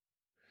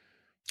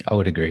 I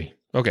would agree.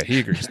 Okay, he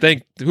agrees.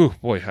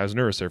 Boy, I was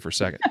nervous there for a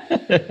second.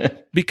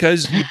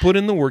 Because you put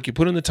in the work, you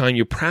put in the time,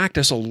 you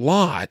practice a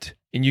lot,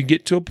 and you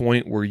get to a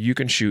point where you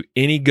can shoot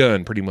any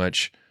gun pretty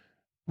much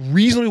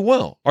reasonably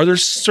well. Are there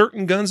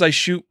certain guns I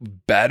shoot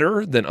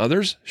better than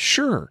others?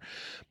 Sure.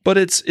 But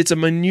it's a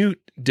minute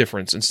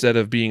difference instead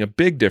of being a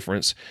big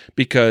difference,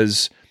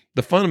 because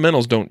the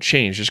fundamentals don't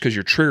change just because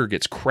your trigger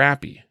gets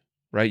crappy,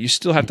 right? You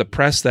still have to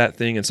press that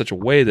thing in such a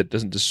way that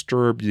doesn't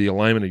disturb the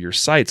alignment of your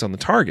sights on the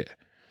target.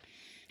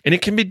 And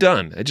it can be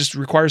done. It just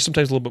requires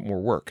sometimes a little bit more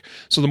work.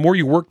 So the more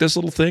you work this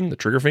little thing, the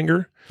trigger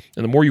finger,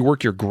 and the more you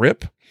work your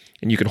grip,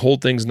 and you can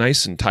hold things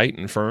nice and tight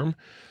and firm,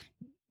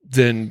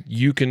 then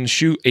you can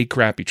shoot a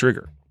crappy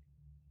trigger.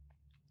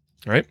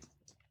 All right?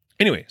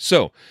 Anyway,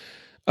 so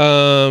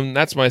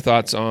that's my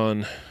thoughts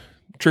on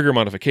trigger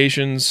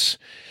modifications.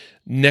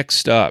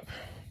 Next up,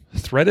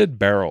 threaded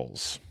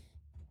barrels.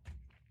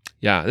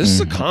 Yeah, this is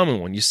a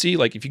common one. You see,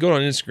 like, if you go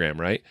on Instagram,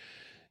 right?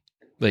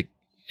 Like,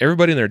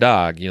 everybody and their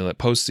dog, that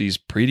posts these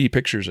pretty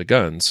pictures of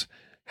guns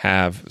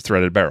have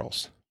threaded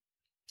barrels.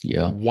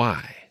 Yeah.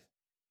 Why?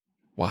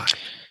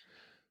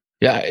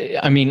 Yeah,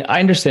 I mean, I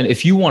understand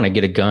if you want to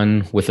get a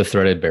gun with a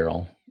threaded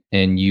barrel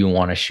and you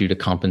want to shoot a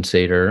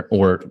compensator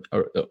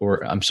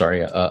or I'm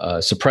sorry, a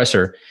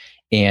suppressor,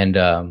 and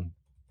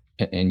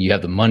you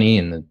have the money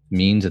and the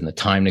means and the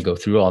time to go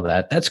through all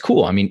that, that's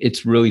cool. I mean,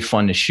 it's really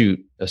fun to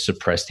shoot a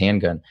suppressed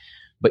handgun,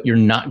 but you're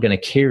not going to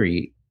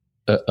carry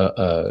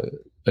a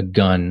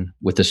gun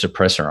with a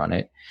suppressor on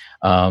it.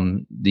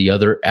 The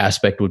other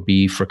aspect would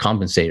be for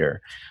compensator.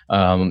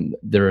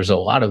 There's a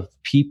lot of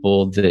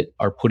people that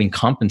are putting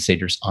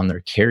compensators on their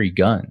carry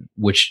gun,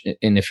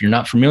 and if you're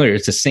not familiar,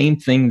 it's the same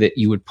thing that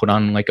you would put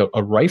on like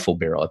a rifle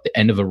barrel at the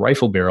end of a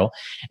rifle barrel.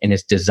 And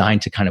it's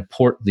designed to kind of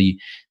port the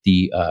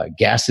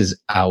gases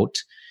out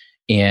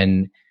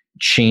and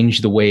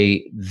change the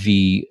way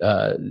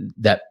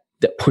that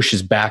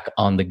pushes back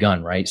on the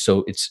gun, right?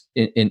 So it's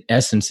in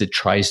essence, it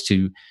tries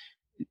to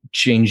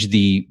change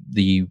the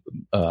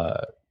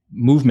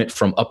movement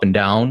from up and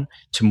down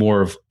to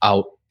more of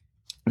out.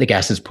 The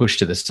gas is pushed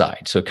to the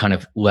side, so it kind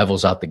of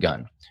levels out the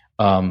gun.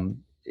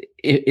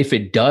 If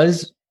it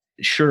does,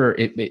 sure,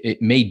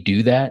 it may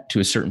do that to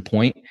a certain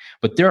point,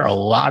 but there are a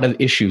lot of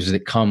issues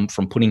that come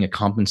from putting a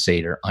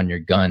compensator on your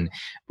gun,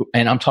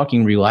 and I'm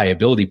talking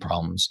reliability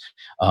problems.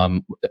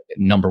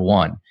 Number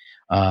one.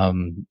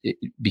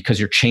 Because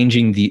you're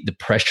changing the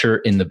pressure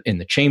in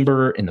the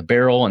chamber, in the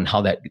barrel, and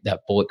how that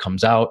bullet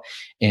comes out,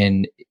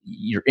 and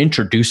you're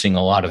introducing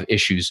a lot of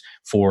issues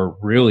for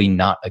really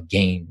not a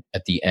gain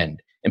at the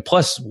end. And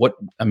plus,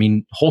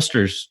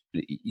 holsters,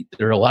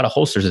 there are a lot of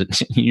holsters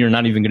that you're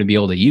not even going to be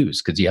able to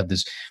use because you have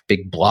this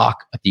big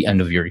block at the end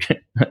of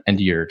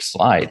your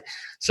slide.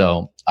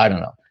 So I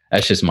don't know.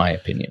 That's just my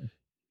opinion.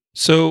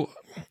 So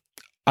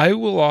I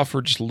will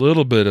offer just a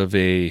little bit of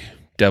a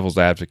devil's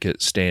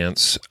advocate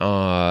stance.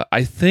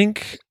 I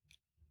think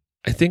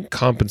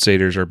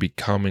compensators are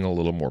becoming a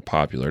little more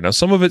popular. Now,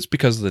 some of it's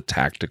because of the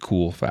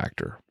tactical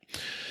factor.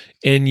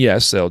 And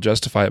yes, they'll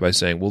justify it by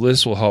saying, well,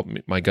 this will help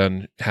my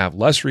gun have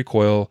less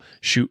recoil,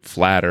 shoot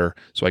flatter,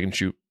 so I can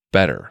shoot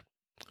better.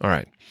 All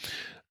right.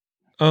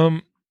 I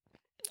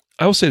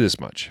will say this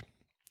much.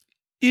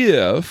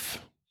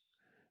 If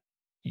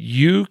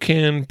you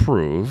can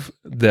prove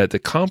that the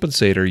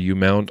compensator you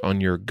mount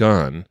on your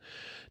gun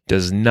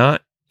does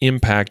not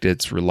impact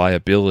its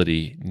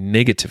reliability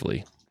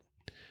negatively,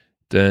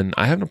 then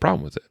I have no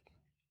problem with it.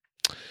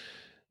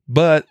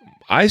 But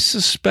I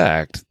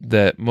suspect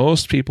that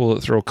most people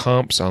that throw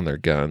comps on their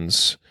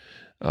guns,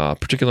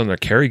 particularly on their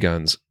carry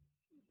guns,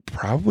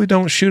 probably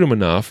don't shoot them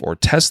enough or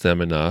test them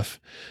enough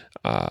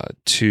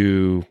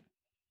to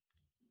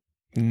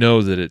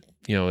know that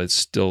it's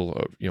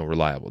still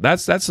reliable.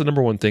 That's the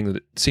number one thing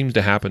that seems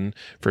to happen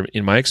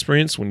in my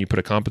experience when you put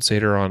a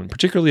compensator on,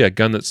 particularly a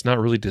gun that's not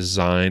really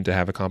designed to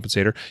have a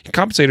compensator.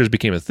 Compensators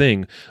became a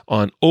thing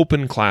on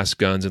open class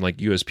guns and like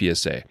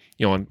USPSA.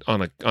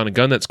 On a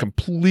gun that's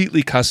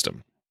completely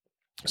custom.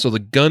 So the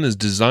gun is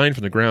designed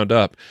from the ground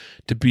up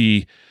to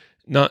be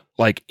not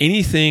like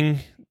anything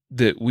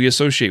that we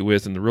associate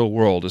with in the real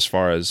world as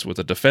far as with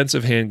a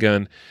defensive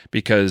handgun,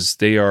 because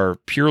they are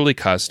purely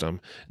custom.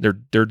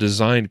 They're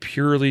designed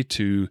purely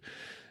to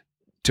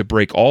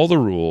break all the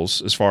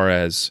rules as far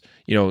as,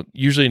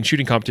 usually in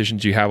shooting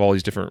competitions, you have all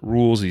these different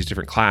rules, these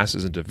different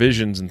classes and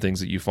divisions and things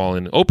that you fall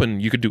in.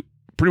 Open, you could do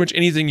pretty much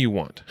anything you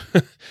want.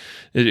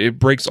 It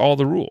breaks all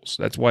the rules.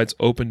 That's why it's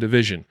open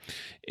division.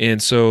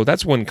 And so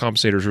that's when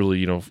compensators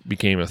really,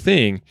 became a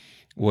thing,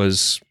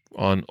 was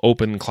on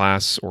open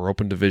class or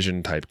open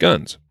division type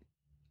guns.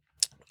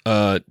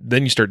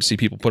 Then you start to see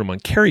people put them on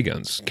carry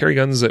guns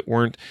that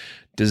weren't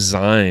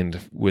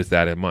designed with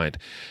that in mind.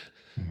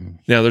 Mm-hmm.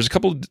 Now, there's a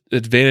couple of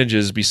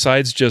advantages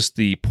besides just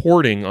the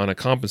porting on a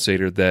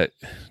compensator that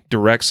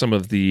directs some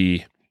of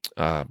the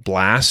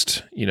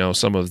blast,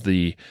 some of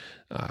the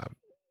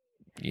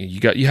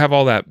you have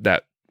all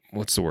that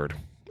what's the word?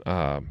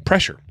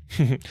 Pressure.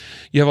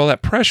 You have all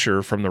that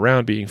pressure from the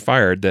round being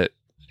fired that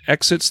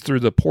exits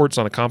through the ports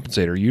on a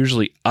compensator,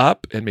 usually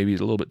up and maybe a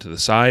little bit to the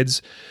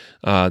sides.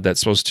 That's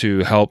supposed to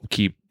help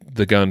keep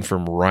the gun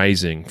from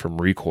rising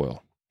from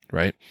recoil,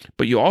 right?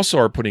 But you also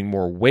are putting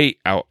more weight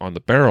out on the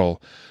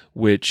barrel,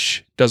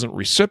 which doesn't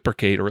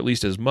reciprocate, or at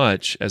least as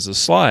much as the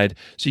slide.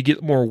 So you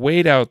get more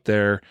weight out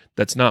there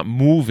that's not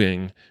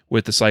moving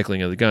with the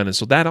cycling of the gun. And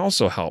so that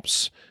also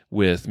helps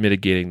with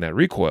mitigating that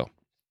recoil.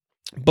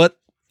 But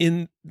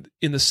in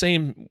the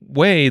same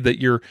way that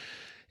you're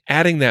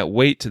adding that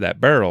weight to that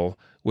barrel,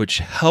 which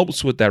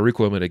helps with that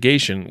recoil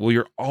mitigation, well,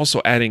 you're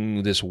also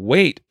adding this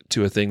weight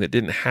to a thing that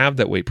didn't have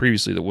that weight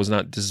previously, that was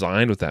not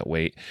designed with that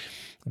weight.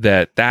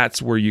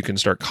 That's where you can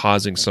start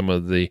causing some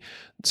of the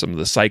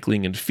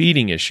cycling and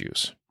feeding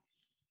issues.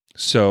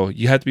 So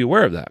you have to be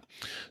aware of that.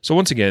 So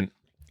once again,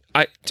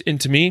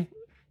 to me,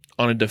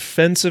 on a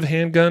defensive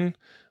handgun,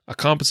 a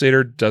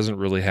compensator doesn't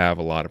really have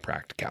a lot of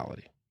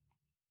practicality.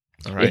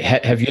 All right.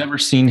 Have you ever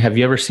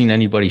seen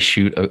anybody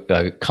shoot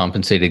a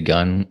compensated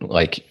gun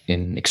like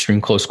in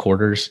extreme close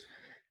quarters?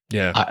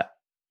 Yeah.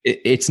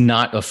 It's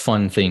not a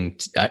fun thing.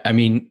 I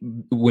mean,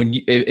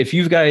 if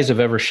you guys have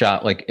ever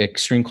shot like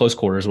extreme close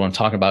quarters, what I'm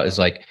talking about is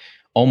like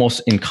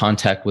almost in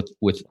contact with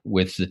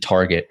the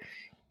target.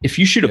 If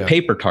you shoot a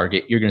paper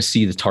target, you're going to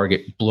see the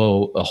target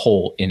blow a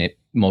hole in it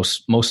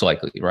most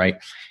likely, right?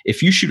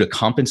 If you shoot a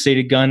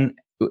compensated gun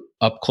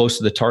up close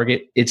to the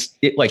target,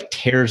 it like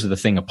tears the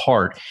thing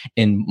apart,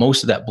 and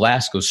most of that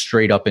blast goes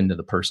straight up into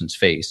the person's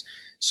face.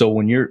 So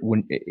when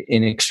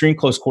in extreme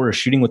close quarters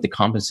shooting with the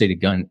compensated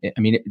gun, I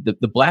mean,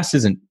 the blast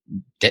isn't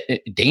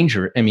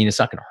danger. I mean, it's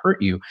not going to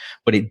hurt you,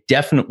 but it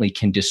definitely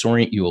can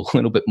disorient you a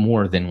little bit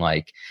more than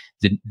like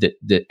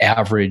the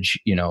average,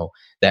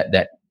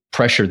 that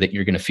pressure that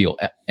you're going to feel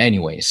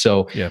anyway.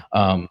 So,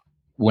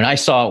 when I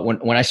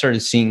started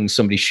seeing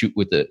somebody shoot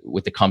with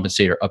the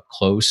compensator up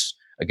close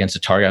against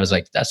a target, I was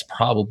like, that's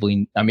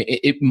probably, I mean,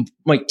 it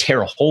might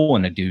tear a hole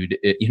in a dude,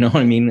 you know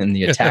what I mean? In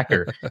the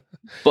attacker.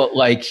 But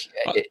like,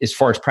 as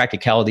far as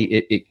practicality,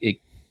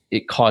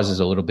 it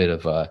causes a little bit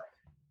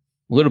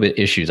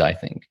issues, I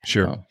think.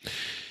 Sure.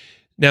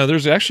 Now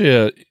there's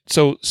actually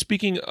so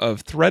speaking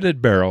of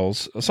threaded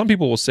barrels, some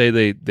people will say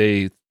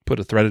they put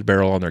a threaded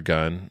barrel on their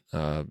gun,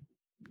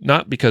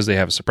 not because they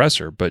have a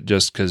suppressor, but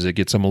just because it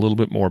gets them a little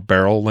bit more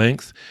barrel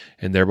length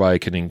and thereby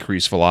can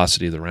increase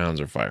velocity of the rounds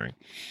they're firing.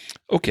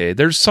 Okay,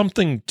 there's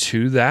something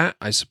to that,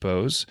 I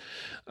suppose.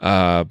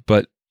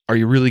 But are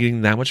you really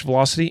getting that much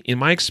velocity? In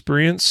my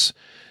experience,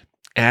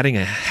 adding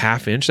a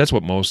half inch, that's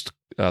what most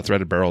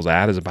threaded barrels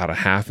add, is about a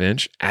half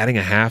inch. Adding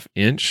a half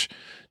inch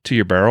to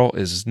your barrel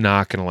is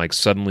not going to like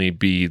suddenly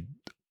be,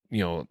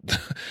 the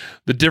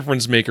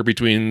difference maker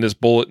between this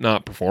bullet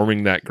not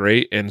performing that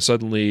great and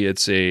suddenly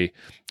it's a,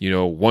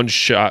 one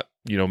shot,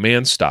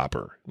 man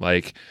stopper.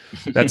 Like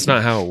that's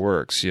not how it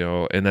works,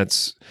 and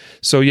that's,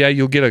 so yeah,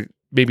 you'll get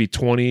maybe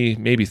 20,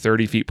 maybe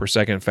 30 feet per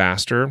second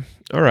faster.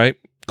 All right,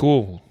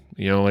 cool.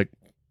 Like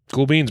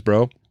cool beans,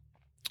 bro.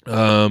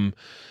 But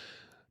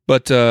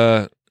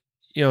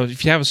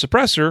if you have a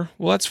suppressor,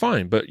 well, that's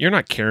fine, but you're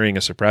not carrying a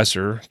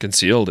suppressor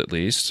concealed, at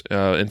least.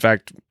 In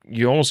fact,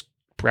 you almost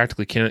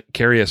practically can't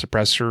carry a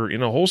suppressor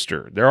in a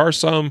holster. There are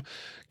some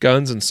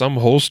guns and some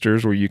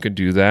holsters where you can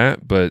do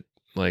that, but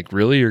like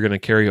really you're going to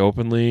carry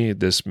openly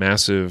this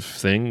massive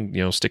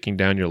thing, sticking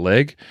down your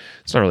leg.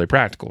 It's not really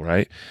practical,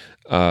 right?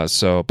 But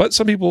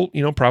some people,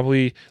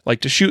 probably like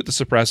to shoot the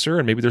suppressor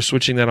and maybe they're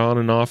switching that on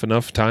and off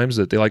enough times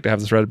that they like to have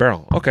the threaded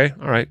barrel. Okay.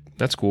 All right.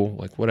 That's cool.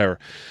 Like whatever.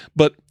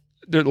 But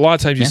there, a lot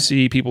of times you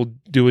see people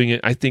doing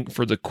it, I think,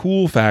 for the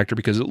cool factor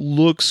because it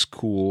looks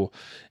cool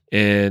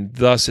and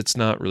thus it's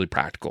not really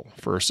practical.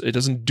 First, it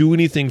doesn't do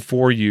anything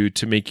for you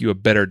to make you a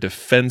better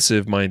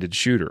defensive minded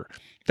shooter.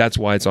 That's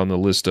why it's on the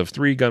list of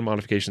 3 gun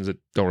modifications that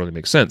don't really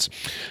make sense.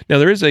 Now,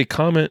 there is a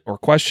comment or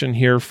question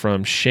here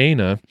from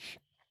Shayna.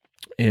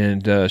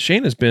 And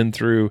Shayna's been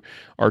through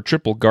our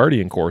Triple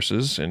Guardian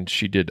courses, and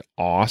she did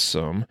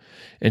awesome.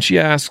 And she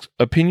asks,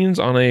 opinions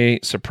on a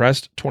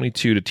suppressed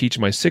 22 to teach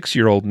my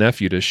 6-year-old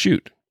nephew to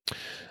shoot.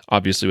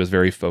 obviously with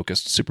very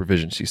focused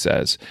supervision, she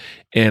says.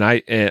 And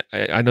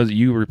I know that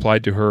you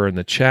replied to her in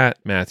the chat,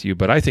 Matthew,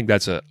 but I think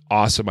that's an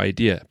awesome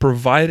idea,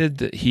 provided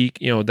that he,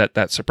 that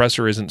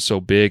suppressor isn't so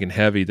big and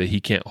heavy that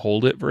he can't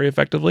hold it very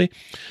effectively.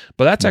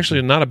 But that's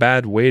actually not a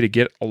bad way to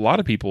get a lot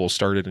of people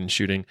started in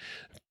shooting,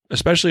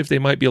 especially if they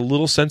might be a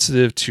little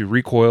sensitive to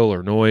recoil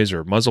or noise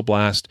or muzzle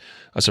blast.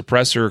 A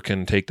suppressor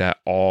can take that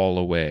all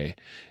away.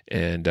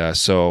 And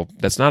so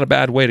that's not a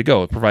bad way to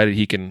go, provided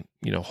he can,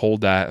 hold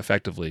that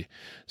effectively.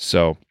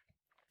 So,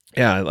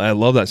 yeah, I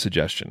love that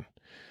suggestion.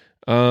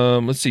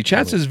 Let's see.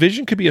 Chat says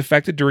vision could be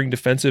affected during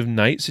defensive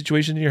night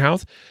situations in your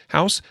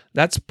house.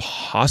 That's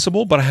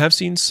possible, but I have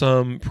seen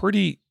some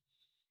pretty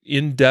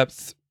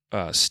in-depth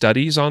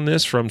studies on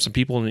this from some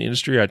people in the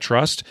industry I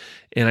trust,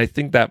 and I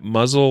think that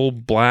muzzle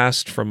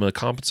blast from a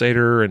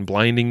compensator and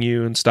blinding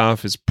you and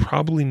stuff is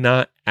probably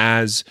not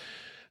as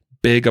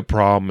big a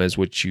problem as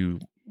what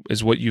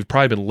you've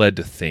probably been led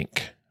to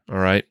think. All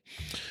right,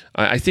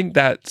 I think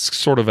that's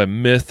sort of a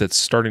myth that's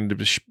starting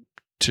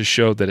to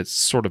show that it's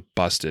sort of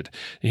busted.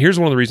 And here's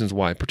one of the reasons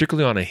why,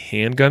 particularly on a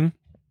handgun.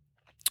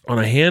 On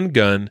a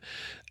handgun,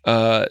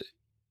 and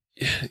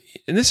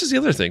this is the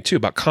other thing too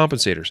about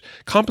compensators.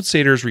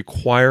 Compensators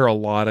require a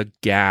lot of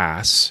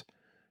gas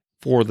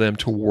for them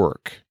to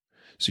work.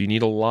 So you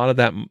need a lot of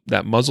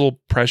that muzzle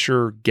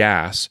pressure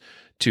gas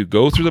to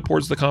go through the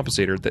ports of the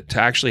compensator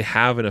to actually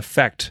have an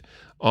effect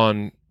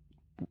on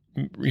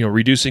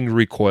reducing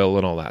recoil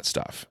and all that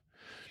stuff.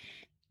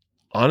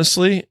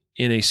 Honestly,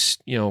 in a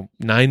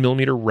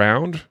 9mm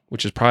round,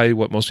 which is probably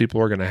what most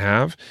people are going to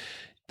have,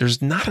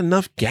 there's not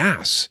enough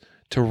gas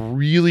to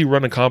really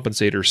run a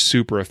compensator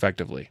super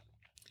effectively.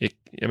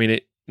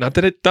 Not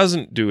that it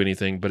doesn't do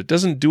anything, but it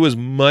doesn't do as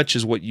much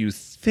as what you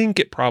think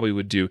it probably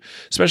would do,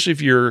 especially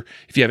if you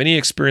have any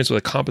experience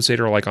with a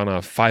compensator like on a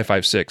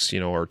 5.56,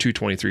 or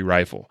 223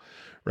 rifle,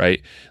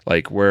 right?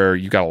 Like where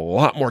you got a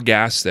lot more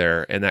gas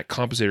there, and that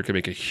compensator can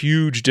make a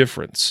huge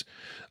difference.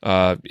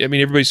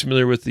 Everybody's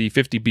familiar with the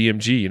 50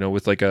 BMG,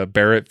 with like a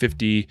Barrett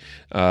 50,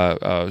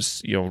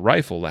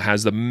 rifle that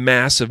has the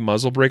massive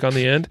muzzle brake on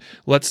the end.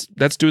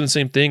 That's doing the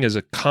same thing as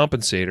a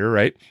compensator,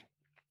 right?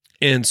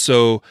 And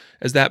so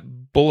as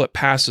that bullet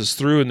passes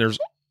through, and there's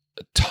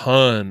a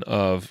ton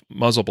of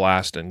muzzle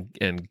blast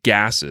and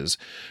gases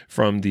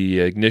from the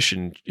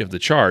ignition of the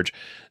charge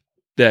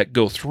that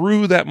go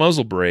through that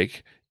muzzle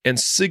brake and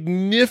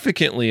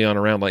significantly on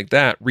a round like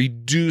that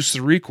reduce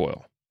the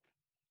recoil,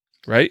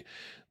 right?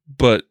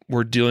 But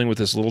we're dealing with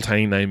this little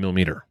tiny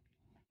 9mm.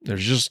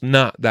 There's just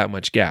not that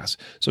much gas.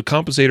 So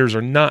compensators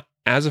are not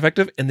as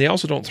effective, and they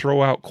also don't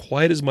throw out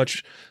quite as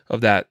much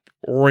of that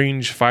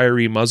orange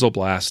fiery muzzle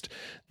blast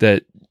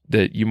that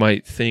you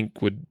might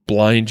think would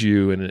blind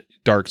you in a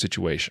dark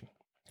situation.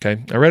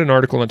 Okay, I read an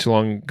article not too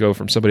long ago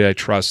from somebody I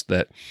trust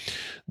that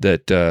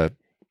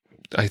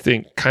I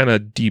think kind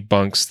of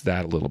debunks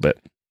that a little bit.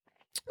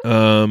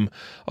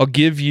 I'll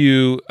give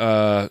you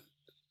a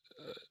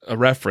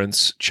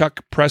reference.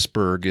 Chuck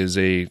Pressburg is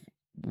a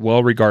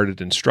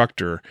well-regarded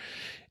instructor,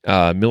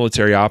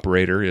 military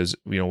operator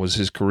was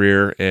his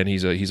career, and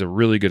he's a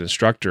really good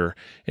instructor.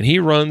 And he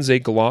runs a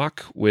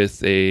Glock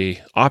with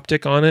a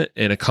optic on it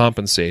and a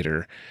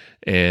compensator,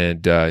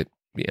 and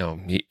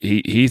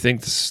he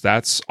thinks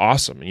that's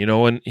awesome.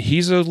 And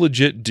he's a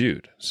legit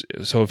dude.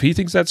 So if he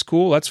thinks that's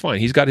cool, that's fine.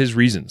 He's got his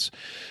reasons.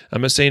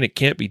 I'm not saying it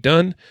can't be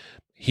done.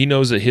 He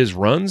knows that his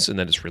runs and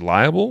that it's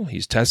reliable.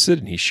 He's tested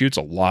and he shoots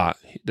a lot.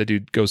 The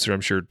dude goes through,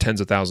 I'm sure, tens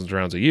of thousands of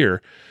rounds a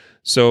year.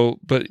 So,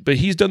 but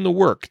he's done the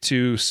work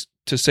to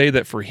say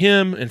that for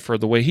him and for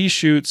the way he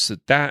shoots,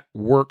 that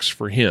works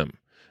for him,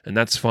 and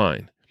that's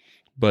fine.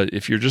 But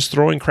if you're just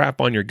throwing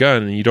crap on your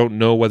gun and you don't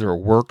know whether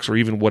it works or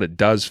even what it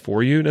does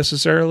for you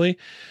necessarily,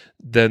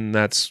 then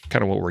that's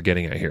kind of what we're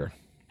getting at here.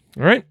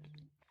 All right.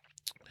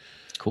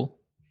 Cool.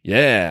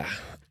 Yeah.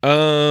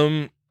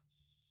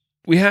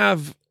 We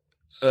have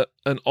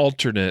an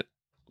alternate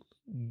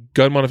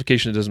gun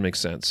modification that doesn't make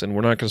sense, and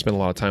we're not going to spend a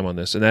lot of time on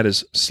this, and that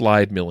is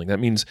slide milling. That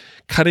means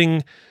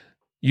cutting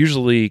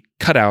usually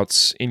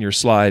cutouts in your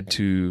slide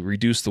to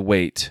reduce the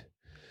weight.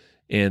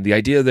 And the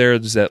idea there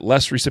is that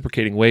less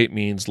reciprocating weight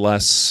means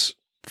less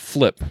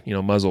flip,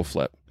 muzzle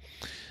flip,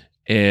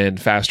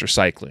 and faster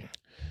cycling.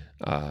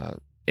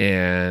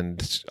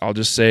 And I'll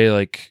just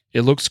say,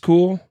 it looks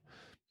cool,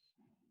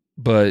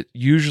 but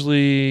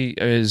usually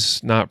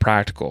is not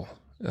practical,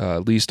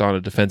 at least on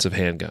a defensive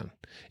handgun,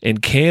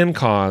 and can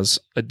cause,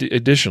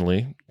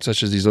 additionally,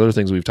 such as these other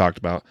things we've talked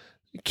about,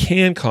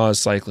 can cause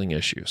cycling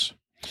issues.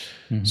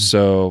 Mm-hmm.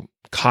 So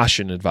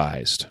caution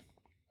advised.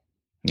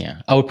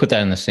 Yeah, I would put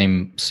that in the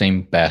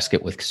same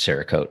basket with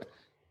Cerakote.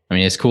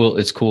 It's cool.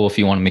 It's cool if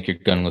you want to make your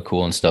gun look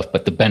cool and stuff,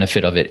 but the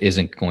benefit of it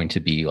isn't going to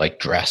be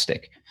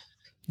drastic.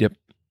 Yep.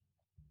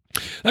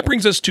 That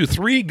brings us to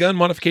 3 gun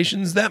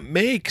modifications that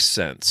make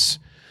sense.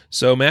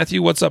 So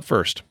Matthew, what's up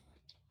first?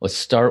 Let's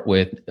start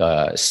with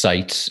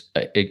sights,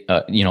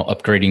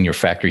 upgrading your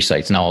factory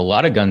sights. Now, a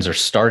lot of guns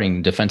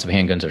defensive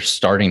handguns are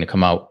starting to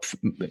come out.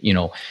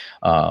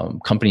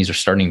 Companies are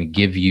starting to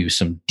give you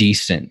some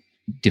decent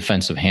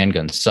defensive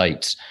handgun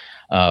sights.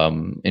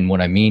 And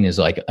what I mean is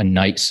like a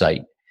night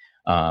sight.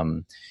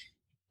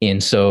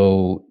 And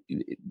so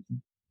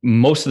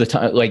most of the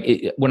time,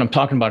 what I'm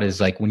talking about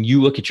is like when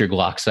you look at your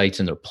Glock sights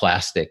and they're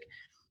plastic,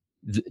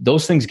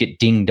 those things get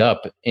dinged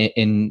up,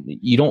 and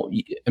you don't.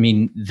 I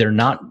mean, they're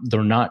not.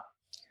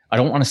 I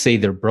don't want to say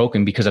they're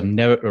broken because I've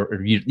never,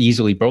 or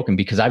easily broken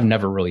because I've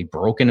never really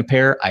broken a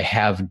pair. I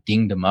have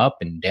dinged them up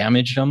and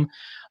damaged them.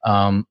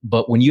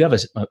 But when you have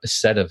a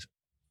set of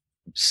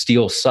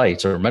steel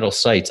sights or metal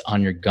sights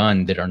on your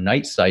gun that are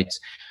night sights,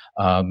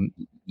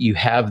 you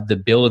have the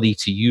ability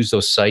to use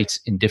those sights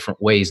in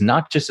different ways,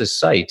 not just as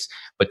sights,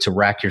 but to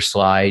rack your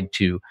slide,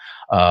 to,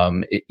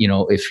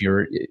 if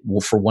you're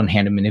for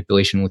one-handed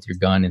manipulation with your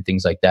gun and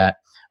things like that.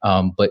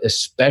 But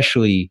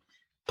especially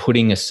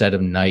putting a set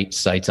of night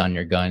sights on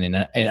your gun.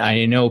 And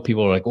I know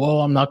people are like,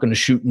 well, I'm not going to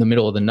shoot in the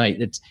middle of the night.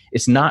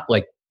 It's not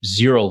like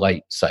zero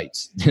light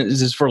sights.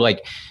 This is for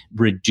like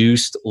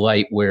reduced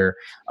light where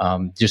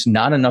just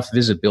not enough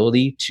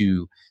visibility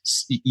to,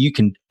 you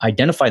can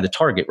identify the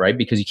target, right?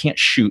 Because you can't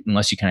shoot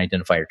unless you can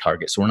identify your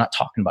target. So we're not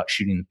talking about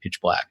shooting in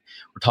pitch black.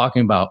 We're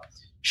talking about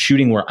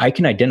shooting where I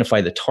can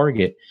identify the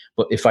target,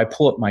 but if I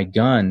pull up my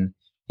gun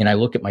and I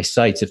look at my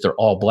sights, if they're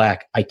all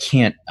black, I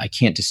can't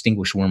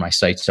distinguish where my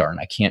sights are, and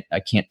I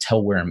can't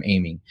tell where I'm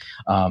aiming.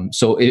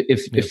 So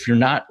if you're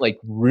not like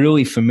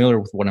really familiar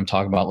with what I'm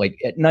talking about, like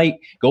at night,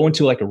 go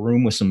into like a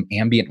room with some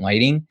ambient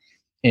lighting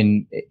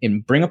and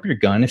bring up your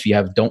gun if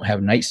you don't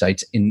have night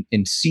sights, and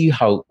see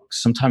how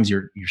sometimes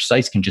your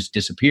sights can just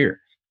disappear.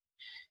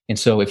 And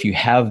so if you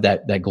have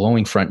that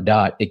glowing front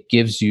dot, it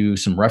gives you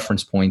some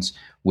reference points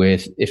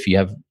with, if you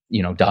have,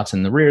 dots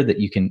in the rear,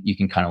 that you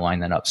can kind of line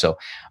that up. So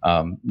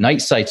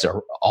night sights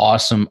are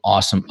awesome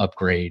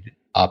upgrade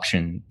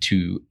option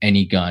to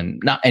any gun.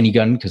 Not any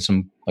gun, because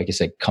some, like I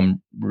said,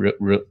 come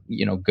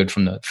good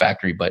from the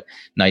factory, but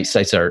night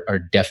sights are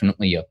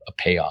definitely a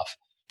payoff.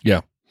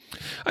 Yeah,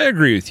 I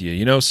agree with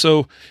you.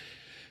 So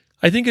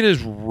I think it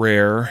is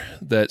rare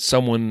that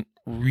someone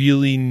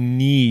really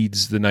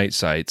needs the night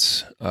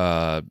sights.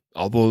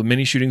 Although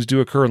many shootings do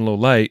occur in low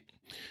light,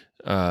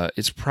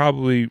 it's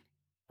probably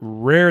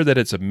rare that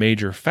it's a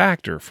major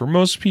factor for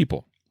most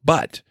people.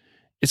 But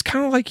it's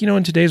kind of like,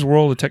 in today's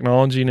world of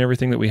technology and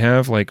everything that we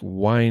have, like,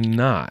 why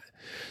not?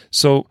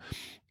 So,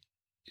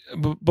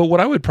 but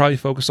what I would probably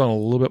focus on a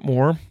little bit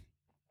more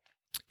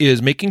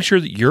is making sure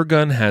that your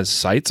gun has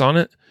sights on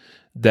it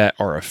that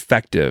are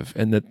effective,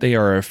 and that they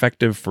are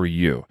effective for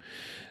you.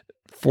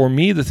 For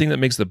me, the thing that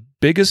makes the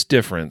biggest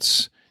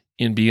difference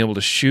in being able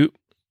to shoot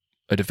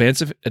a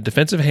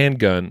defensive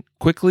handgun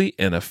quickly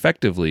and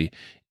effectively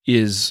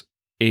is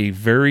a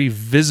very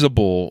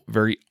visible,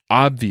 very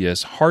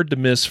obvious, hard to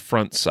miss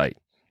front sight.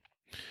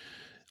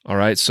 All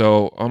right,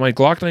 so on my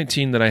Glock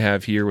 19 that I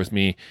have here with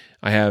me,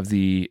 I have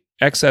the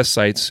XS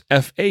Sights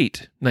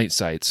F8 night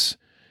sights,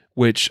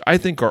 which I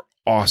think are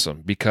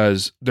awesome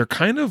because they're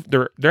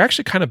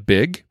actually kind of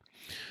big.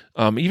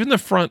 Even the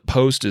front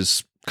post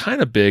is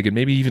kind of big and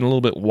maybe even a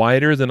little bit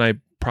wider than I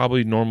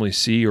probably normally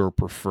see or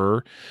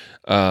prefer.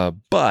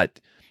 But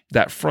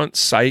that front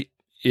sight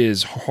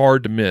is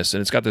hard to miss,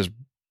 and it's got this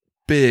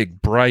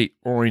big, bright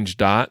orange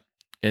dot.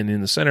 And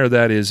in the center of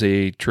that is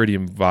a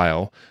tritium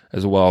vial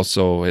as well.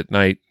 So at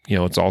night,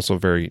 it's also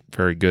very,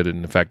 very good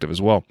and effective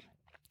as well.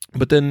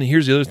 But then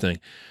here's the other thing.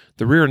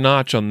 The rear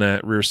notch on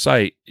that rear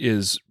sight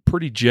is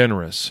pretty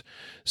generous.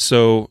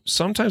 So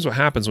sometimes what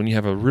happens when you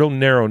have a real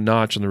narrow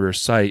notch on the rear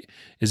sight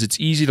is it's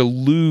easy to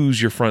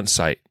lose your front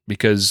sight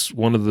because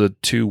one of the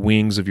two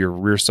wings of your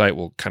rear sight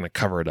will kind of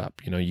cover it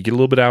up. You get a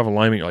little bit out of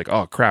alignment. You're like,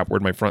 oh crap,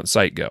 where'd my front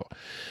sight go?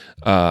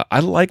 I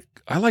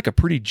like a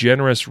pretty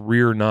generous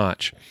rear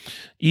notch.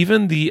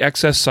 Even the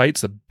XS sights,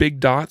 the big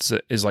dots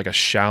that is like a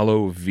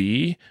shallow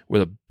V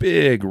with a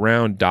big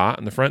round dot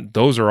in the front,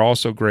 those are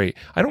also great.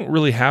 I don't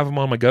really have them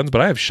on my guns,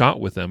 but I have shot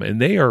with them, and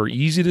they are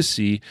easy to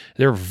see.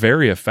 They're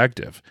very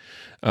effective.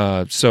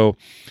 So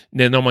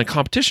then on my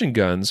competition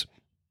guns,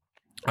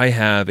 I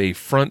have a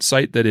front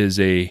sight that is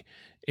a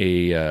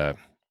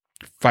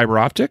fiber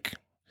optic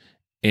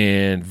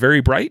and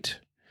very bright.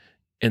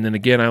 And then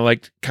again, I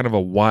like kind of a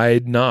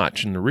wide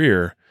notch in the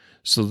rear,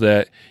 so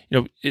that,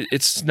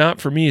 it's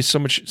not for me so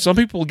much. Some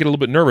people get a little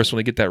bit nervous when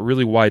they get that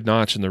really wide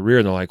notch in the rear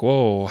and they're like,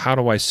 whoa, how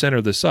do I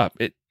center this up?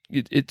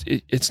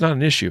 It's not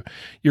an issue.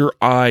 Your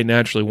eye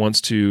naturally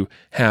wants to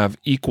have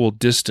equal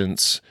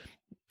distance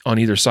on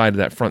either side of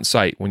that front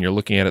sight when you're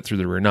looking at it through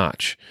the rear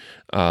notch.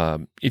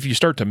 If you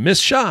start to miss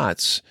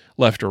shots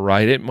left or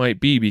right, it might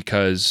be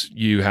because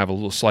you have a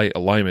little slight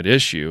alignment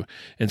issue.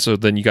 And so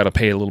then you got to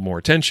pay a little more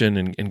attention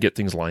and get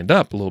things lined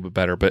up a little bit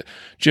better. But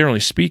generally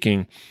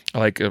speaking, I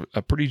like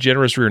a pretty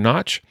generous rear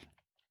notch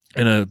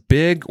and a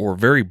big or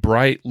very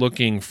bright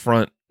looking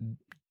front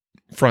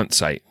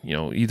sight,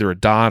 either a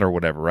dot or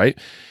whatever, right?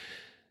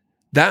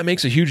 That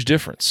makes a huge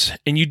difference.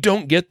 And you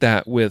don't get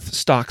that with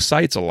stock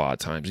sights a lot of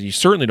times. And you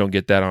certainly don't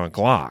get that on a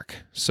Glock.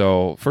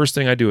 So first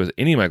thing I do with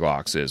any of my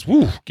Glocks is,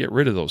 get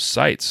rid of those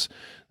sights.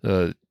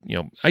 I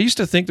used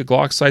to think the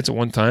Glock sights at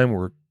one time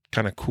were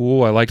kind of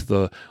cool. I liked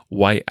the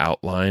white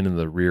outline in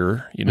the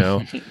rear,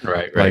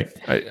 Right. Like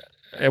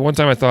at one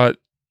time I thought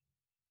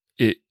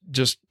it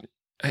just,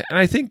 and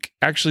I think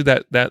actually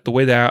that the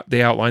way that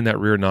they outline that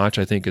rear notch,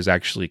 I think is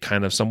actually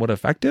kind of somewhat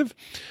effective,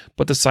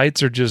 but the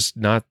sights are just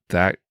not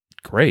that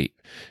great.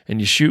 And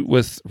you shoot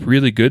with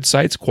really good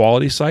sights,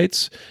 quality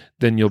sights,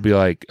 then you'll be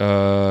like,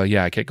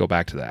 yeah, I can't go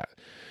back to that.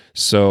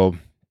 So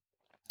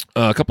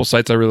a couple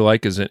sites I really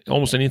like is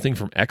almost anything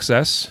from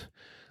XS.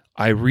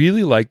 I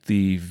really like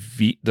the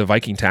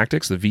Viking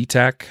Tactics, the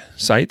VTAC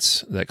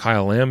sights that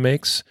Kyle Lamb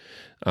makes.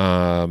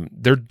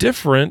 They're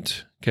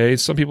different. Okay,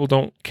 some people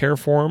don't care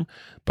for them,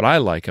 but I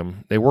like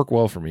them. They work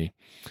well for me.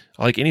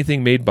 I like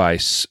anything made by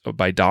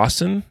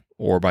Dawson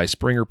or by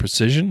Springer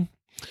Precision.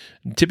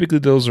 Typically,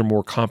 those are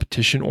more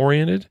competition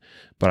oriented,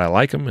 but I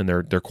like them and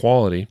they're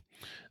quality.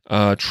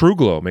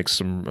 TrueGlow makes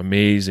some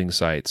amazing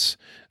sights.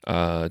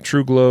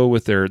 TrueGlow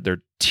with their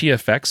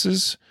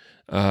TFXs,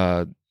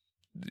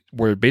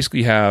 where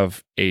basically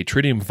have a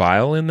tritium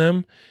vial in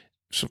them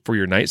for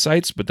your night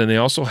sights, but then they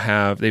also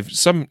have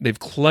they've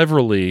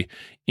cleverly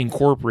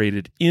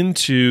incorporated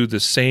into the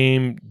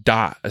same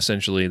dot.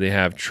 Essentially, they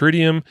have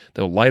tritium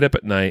that'll light up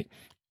at night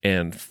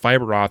and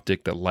fiber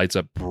optic that lights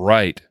up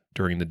bright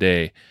during the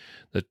day.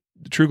 The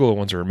TrueGlow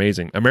ones are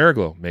amazing.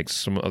 Ameriglow makes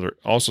some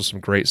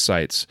great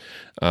sights.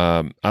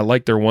 I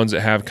like their ones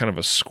that have kind of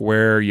a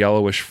square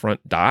yellowish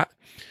front dot,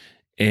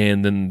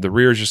 and then the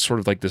rear is just sort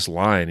of like this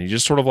line. You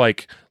just sort of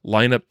like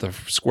line up the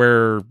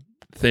square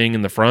thing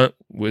in the front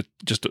with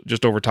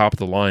just over top of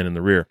the line in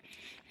the rear.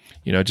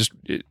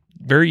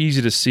 Very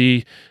easy to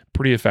see,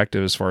 pretty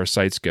effective as far as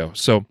sights go.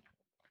 So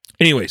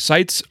anyway,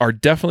 sights are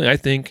definitely, I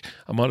think,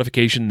 a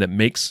modification that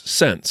makes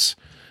sense.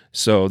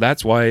 So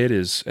that's why it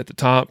is at the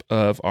top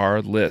of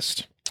our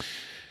list.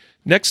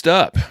 Next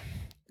up,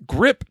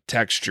 grip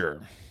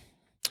texture.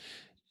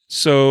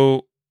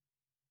 So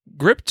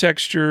grip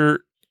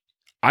texture,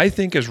 I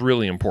think, is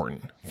really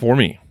important for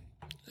me.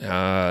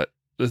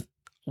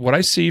 What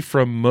I see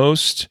from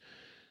most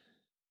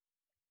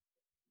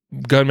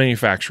gun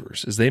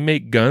manufacturers is they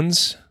make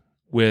guns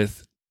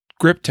with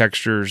grip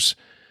textures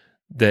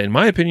that, in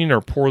my opinion, are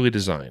poorly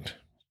designed,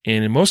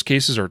 and in most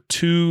cases are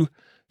too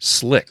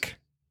slick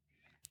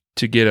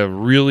to get a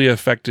really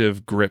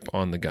effective grip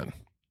on the gun.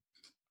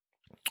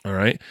 All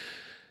right.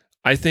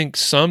 I think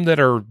some that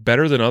are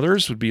better than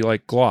others would be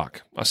like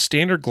Glock. A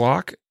standard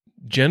Glock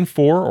Gen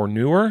 4 or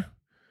newer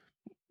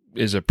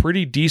is a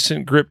pretty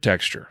decent grip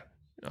texture.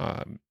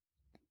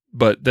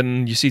 But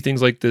then you see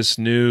things like this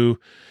new,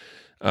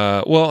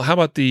 how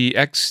about the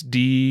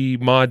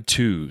XD Mod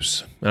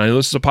 2s? And I know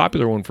this is a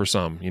popular one for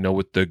some,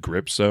 with the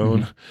grip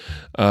zone.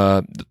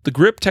 Mm-hmm. The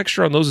grip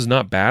texture on those is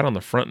not bad on the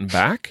front and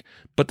back,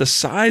 but the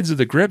sides of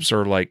the grips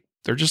are like,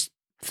 they're just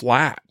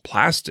flat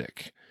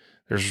plastic.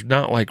 There's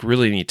not like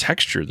really any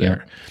texture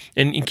there.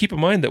 Yeah. And keep in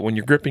mind that when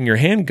you're gripping your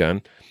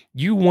handgun,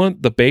 you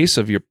want the base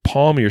of your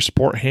palm of your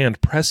support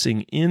hand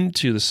pressing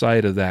into the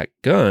side of that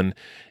gun.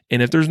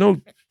 And if there's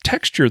no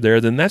texture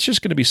there, then that's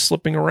just going to be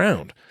slipping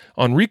around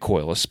on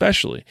recoil,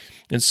 especially.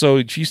 And so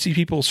if you see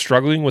people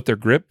struggling with their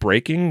grip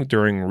breaking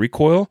during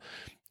recoil,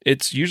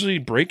 it's usually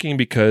breaking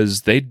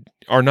because they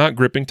are not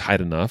gripping tight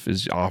enough,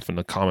 is often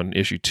a common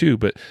issue too,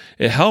 but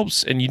it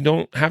helps, and you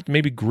don't have to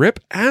maybe grip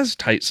as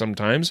tight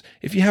sometimes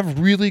if you have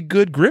really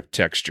good grip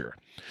texture.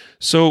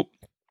 So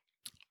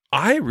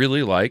I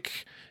really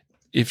like,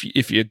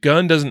 if your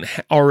gun doesn't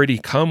already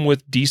come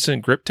with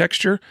decent grip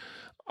texture,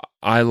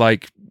 I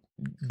like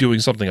doing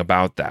something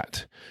about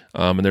that.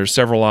 And there's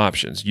several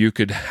options. You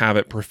could have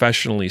it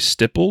professionally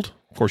stippled.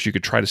 Of course, you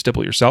could try to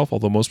stipple it yourself,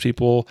 although most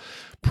people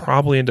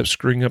probably end up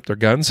screwing up their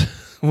guns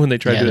when they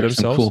try to do it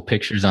themselves. Some cool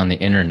pictures on the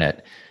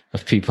internet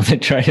of people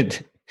that try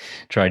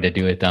to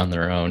do it on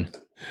their own.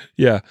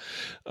 Yeah.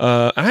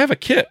 I have a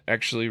kit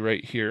actually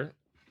right here.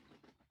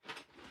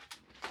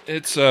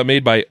 It's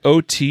made by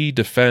OT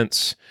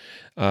Defense,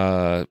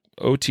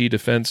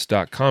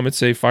 otdefense.com.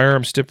 It's a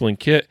firearm stippling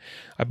kit.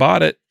 I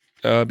bought it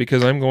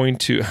because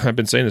I've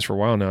been saying this for a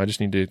while now. I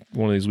just need to,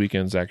 one of these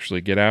weekends,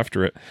 actually get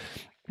after it.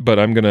 But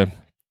I'm going to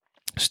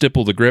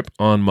stipple the grip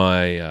on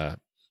my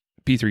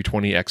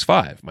P320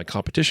 X5, my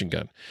competition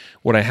gun.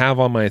 What I have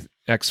on my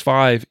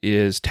X5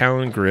 is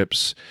Talon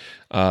grips,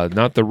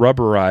 not the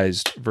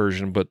rubberized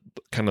version, but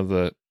kind of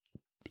the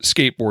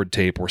skateboard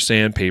tape or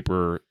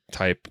sandpaper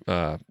type,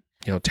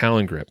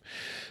 Talon grip.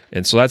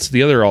 And so that's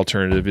the other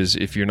alternative, is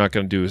if you're not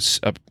going to do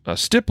a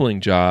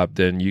stippling job,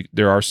 then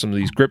there are some of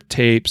these grip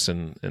tapes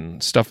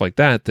and stuff like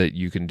that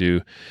you can do.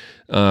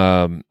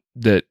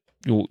 That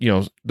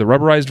the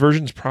rubberized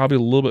version is probably a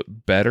little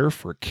bit better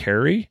for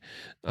carry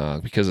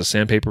because the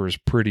sandpaper is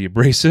pretty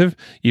abrasive,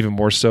 even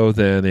more so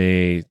than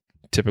a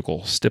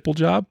typical stipple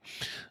job.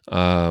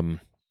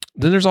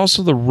 Then there's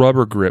also the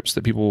rubber grips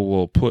that people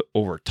will put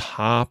over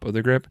top of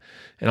the grip.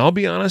 And I'll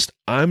be honest,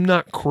 I'm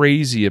not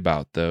crazy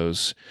about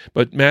those.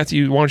 But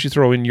Matthew, why don't you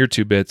throw in your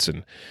 2 bits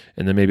and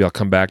then maybe I'll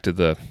come back to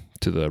the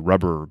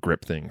rubber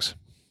grip things.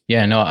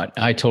 Yeah, no,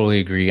 I totally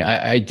agree.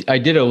 I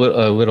did a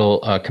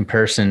little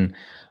comparison.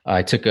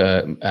 I took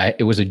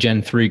it was a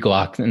Gen 3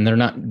 Glock, and they're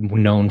not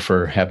known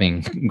for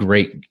having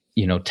great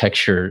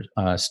texture,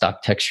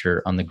 stock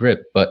texture on the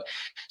grip. But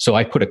so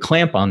I put a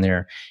clamp on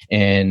there,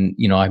 and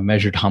I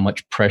measured how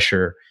much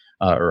pressure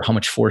or how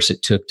much force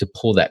it took to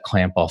pull that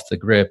clamp off the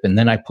grip. And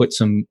then I put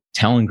some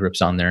Talon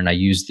grips on there, and I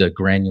used the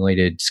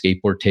granulated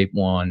skateboard tape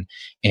one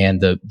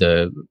and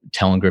the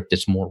Talon grip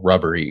that's more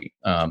rubbery.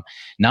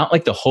 Not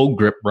like the whole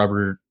grip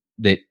rubber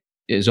that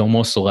is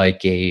almost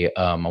like I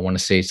want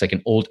to say it's like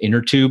an old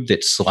inner tube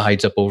that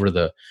slides up over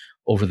the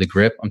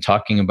grip. I'm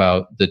talking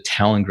about the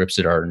Talon grips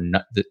that are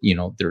not,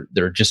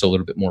 they're just a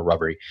little bit more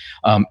rubbery.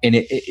 And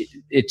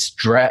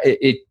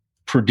it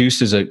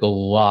produces a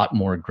lot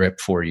more grip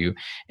for you.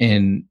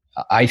 And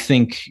I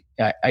think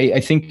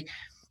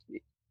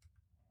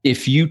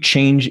if you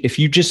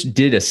put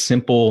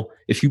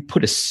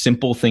a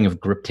simple thing of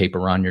grip tape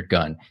around your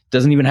gun, it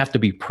doesn't even have to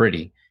be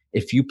pretty.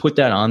 If you put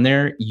that on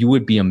there, you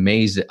would be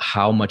amazed at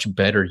how much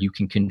better you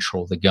can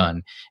control the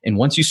gun. And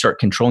once you start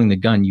controlling the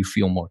gun, you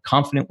feel more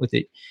confident with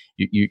it.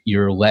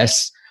 You're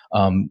less,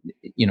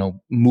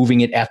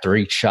 moving it after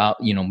each shot,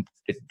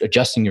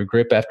 adjusting your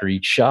grip after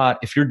each shot.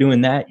 If you're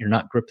doing that, you're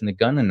not gripping the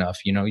gun enough.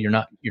 You're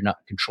not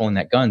controlling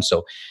that gun.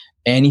 So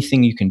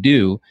anything you can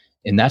do,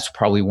 and that's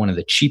probably one of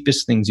the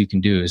cheapest things you can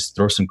do, is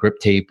throw some grip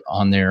tape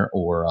on there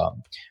or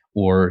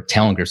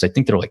Talon grips. I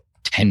think they're like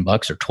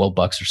 $10 or $12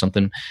 or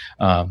something.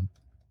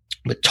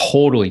 But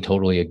totally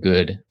a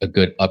good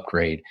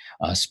upgrade,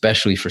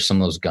 especially for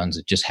some of those guns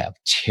that just have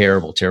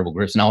terrible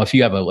grips. Now, if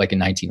you have like a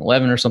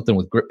 1911 or something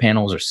with grip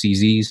panels or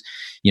CZs,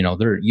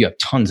 you have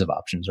tons of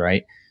options,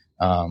 right?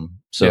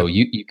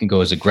 You can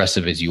go as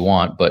aggressive as you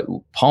want, but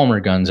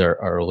polymer guns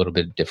are a little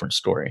bit different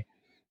story.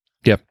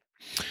 Yep.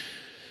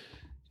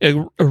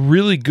 A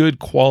really good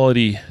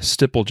quality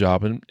stipple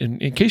job. And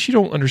in case you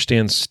don't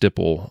understand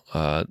stipple,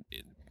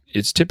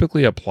 it's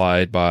typically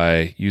applied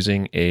by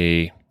using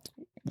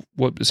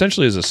what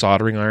essentially is a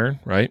soldering iron,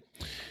 right?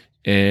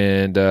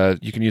 And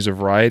you can use a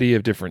variety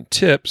of different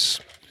tips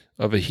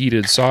of a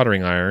heated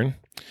soldering iron.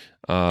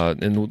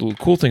 And the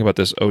cool thing about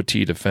this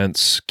OT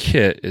Defense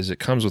kit is it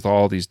comes with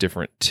all these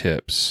different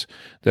tips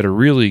that are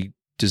really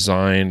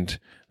designed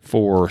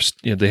for,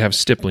 they have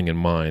stippling in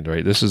mind,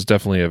 right? This is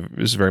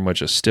very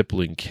much a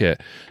stippling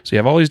kit. So you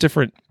have all these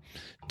different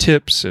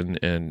tips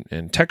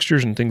and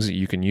textures and things that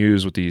you can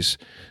use with these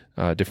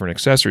different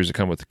accessories that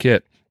come with the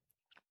kit.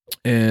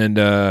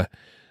 And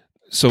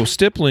so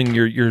stippling,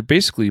 you're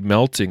basically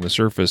melting the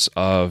surface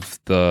of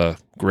the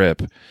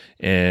grip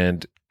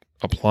and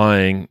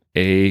applying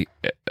an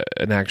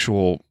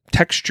actual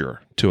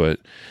texture to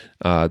it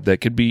that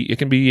can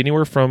be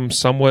anywhere from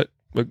somewhat,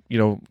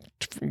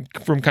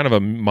 from kind of a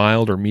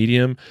mild or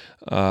medium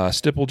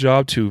stipple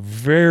job to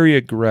very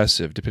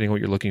aggressive, depending on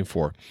what you're looking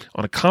for.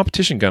 On a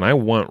competition gun, I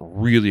want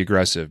really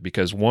aggressive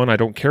because, one, I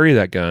don't carry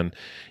that gun,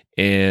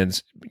 and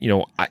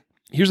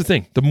here's the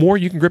thing: the more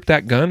you can grip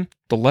that gun,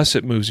 the less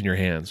it moves in your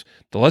hands.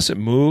 The less it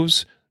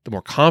moves, the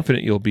more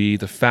confident you'll be,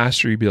 the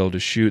faster you'll be able to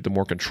shoot, the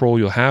more control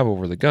you'll have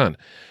over the gun.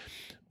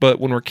 But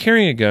when we're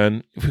carrying a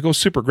gun, if we go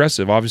super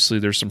aggressive, obviously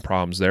there's some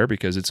problems there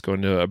because it's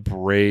going to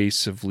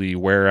abrasively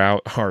wear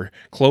out our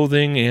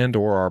clothing and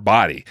or our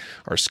body,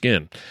 our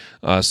skin.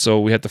 So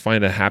we have to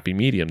find a happy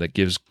medium that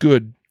gives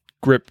good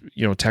grip,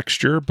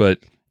 texture, but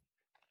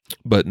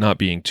not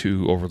being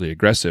too overly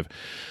aggressive.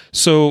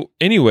 So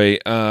anyway,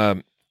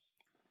 I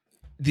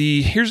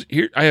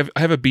have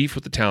a beef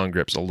with the Talon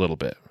grips a little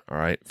bit. All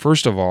right.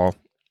 First of all,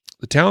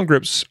 the Talon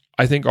grips,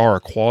 I think, are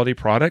a quality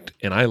product,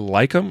 and I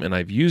like them, and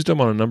I've used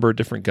them on a number of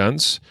different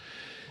guns.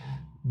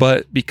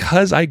 But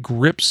because I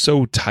grip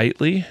so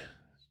tightly,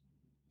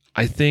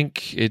 I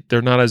think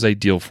they're not as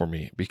ideal for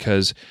me,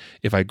 because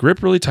if I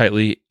grip really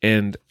tightly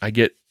and I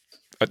get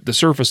the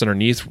surface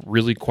underneath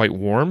really quite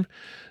warm,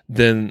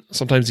 then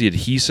sometimes the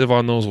adhesive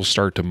on those will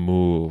start to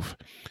move.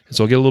 And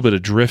so I'll get a little bit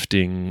of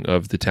drifting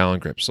of the Talon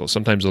grip. So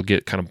sometimes they'll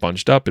get kind of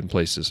bunched up in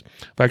places.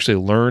 I've actually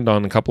learned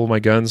on a couple of my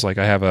guns, like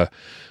I have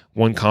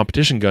one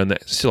competition gun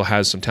that still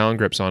has some Talon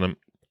grips on them,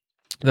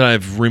 that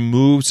I've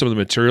removed some of the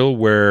material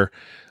where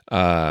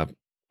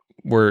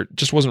it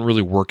just wasn't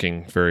really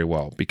working very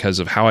well because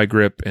of how I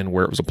grip and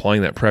where it was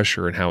applying that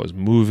pressure and how it was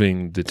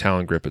moving the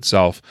Talon grip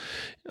itself.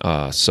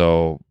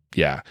 So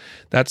yeah,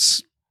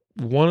 that's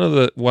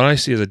what I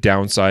see as a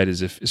downside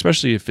is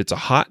especially if it's a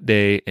hot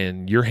day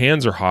and your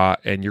hands are hot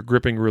and you're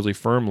gripping really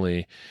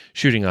firmly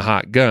shooting a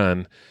hot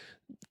gun,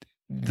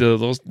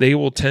 they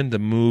will tend to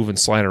move and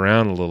slide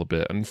around a little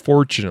bit,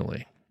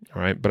 unfortunately.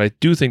 All right. But I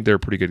do think they're a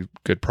pretty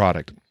good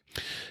product.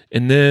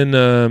 And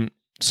then,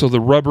 so the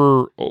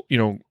rubber,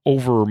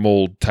 over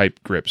mold type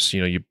grips,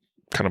 you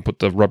kind of put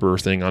the rubber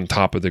thing on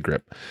top of the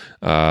grip.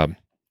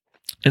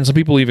 And some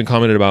people even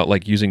commented about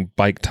like using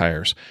bike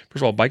tires.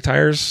 First of all, bike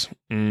tires,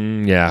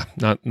 not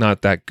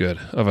that good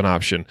of an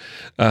option.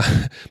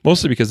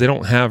 Mostly because they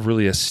don't have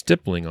really a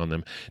stippling on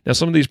them. Now,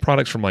 some of these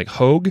products from like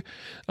Hogue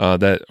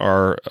that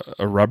are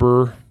a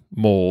rubber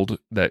mold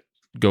that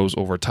goes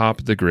over top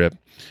of the grip,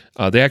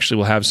 they actually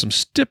will have some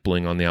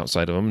stippling on the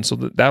outside of them, and so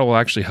that will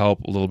actually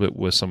help a little bit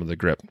with some of the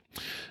grip.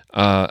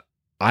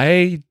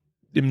 I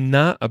am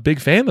not a big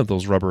fan of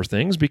those rubber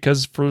things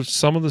because for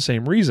some of the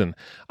same reason.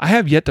 I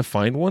have yet to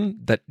find one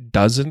that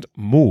doesn't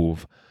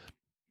move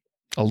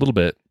a little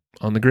bit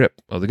on the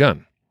grip of the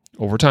gun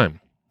over time.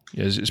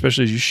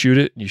 Especially as you shoot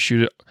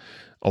it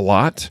a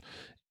lot,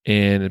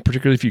 and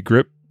particularly if you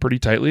grip pretty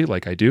tightly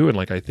like I do and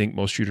like I think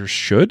most shooters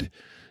should,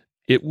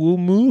 it will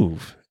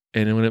move.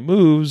 And when it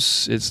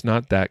moves, it's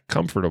not that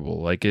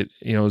comfortable. Like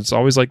it's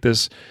always like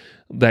this,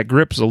 that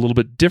grip's a little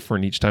bit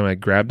different each time I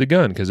grab the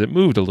gun because it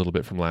moved a little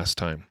bit from last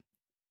time.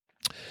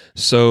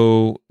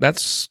 So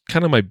that's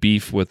kind of my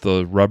beef with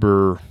the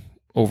rubber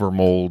over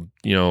mold,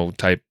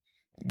 type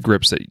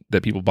grips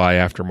that people buy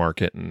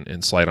aftermarket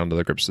and slide onto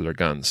the grips of their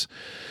guns.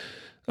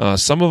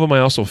 Some of them I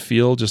also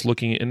feel just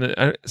looking,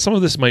 and some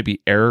of this might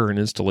be error in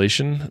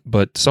installation,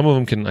 but some of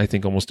them can, I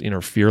think, almost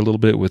interfere a little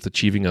bit with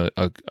achieving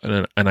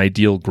an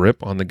ideal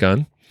grip on the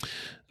gun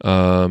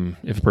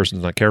if a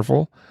person's not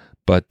careful.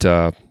 But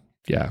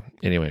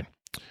anyway.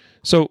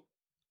 So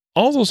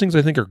all those things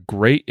I think are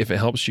great if it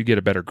helps you get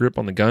a better grip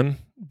on the gun,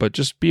 but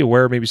just be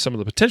aware of maybe some of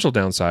the potential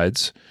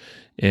downsides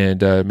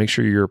and make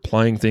sure you're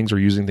applying things or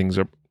using things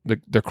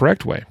the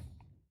correct way.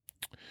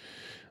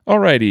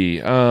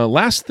 Alrighty,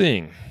 last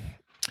thing.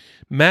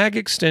 Mag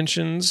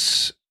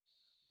extensions,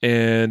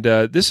 and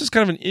this is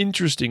kind of an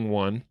interesting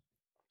one,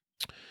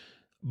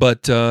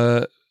 but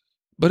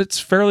it's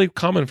fairly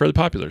common, fairly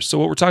popular. So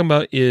what we're talking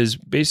about is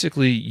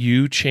basically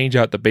you change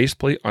out the base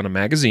plate on a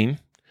magazine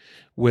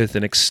with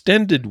an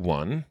extended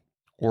one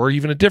or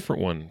even a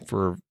different one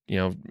for,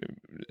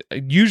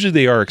 usually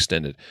they are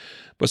extended,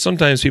 but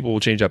sometimes people will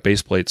change out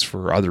base plates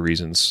for other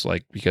reasons,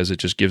 like because it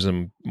just gives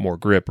them more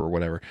grip or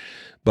whatever.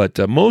 But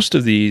most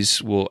of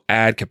these will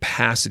add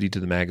capacity to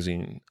the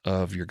magazine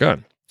of your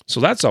gun. So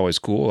that's always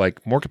cool.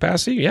 Like more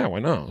capacity? Yeah, why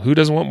not? Who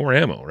doesn't want more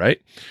ammo,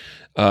 right?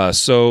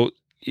 So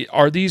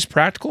are these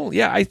practical?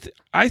 Yeah,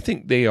 I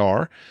think they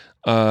are.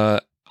 And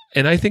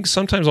I think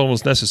sometimes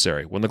almost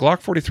necessary. When the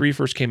Glock 43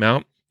 first came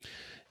out,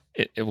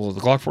 the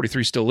Glock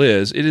 43 still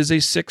is, it is a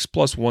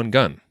 6+1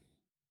 gun.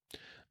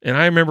 And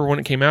I remember when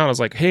it came out, I was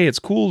like, hey, it's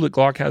cool that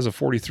Glock has a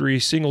 43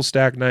 single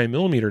stack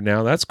 9mm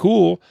now. That's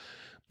cool.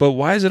 But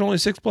why is it only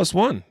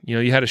 6+1?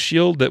 You had a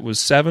shield that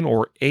was 7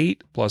 or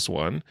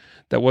 8+1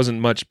 that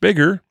wasn't much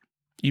bigger,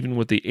 even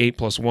with the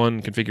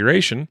 8+1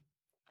 configuration.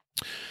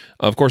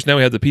 Of course, now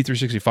we have the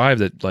P365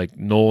 that like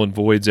null and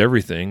voids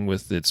everything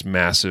with its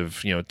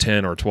massive,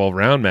 10 or 12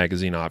 round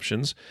magazine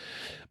options.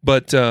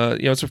 But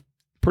it's a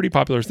pretty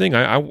popular thing.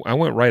 I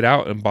went right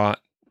out and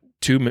bought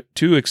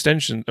three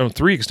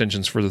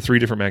extensions for the 3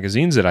 different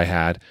magazines that I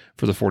had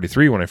for the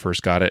 43 when I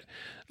first got it,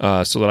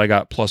 so that I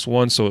got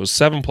 +1, so it was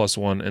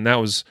 7+1, and that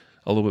was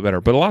a little bit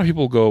better. But a lot of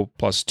people go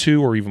 +2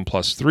 or even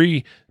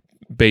 +3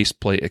 base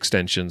plate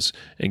extensions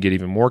and get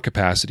even more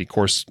capacity. Of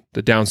course,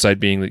 the downside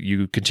being that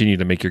you continue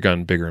to make your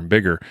gun bigger and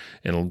bigger,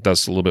 and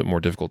that's a little bit more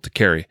difficult to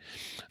carry.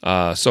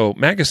 So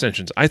mag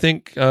extensions, I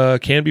think,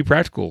 can be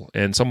practical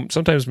and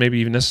sometimes maybe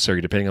even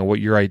necessary, depending on what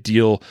your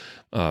ideal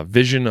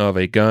vision of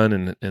a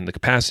gun and the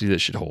capacity that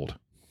it should hold.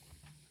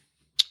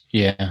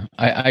 Yeah,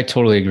 I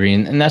totally agree,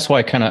 and that's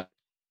why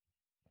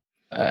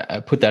I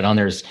put that on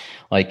there. Is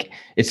like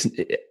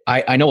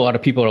I know a lot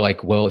of people are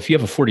like, well, if you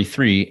have a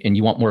 43 and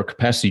you want more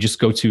capacity, just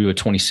go to a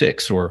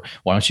 26, or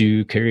why don't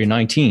you carry a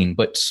 19?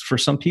 But for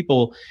some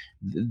people,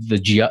 the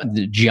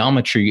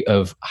geometry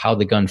of how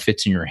the gun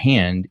fits in your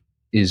hand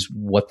is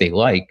what they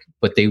like,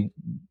 but they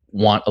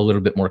want a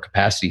little bit more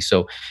capacity.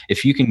 So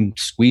if you can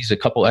squeeze a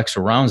couple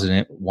extra rounds in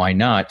it, why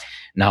not?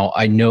 Now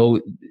I know,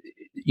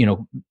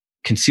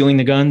 concealing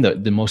the gun,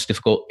 the most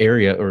difficult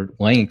area or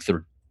length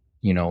or,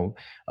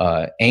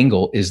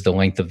 angle is the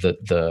length of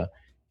the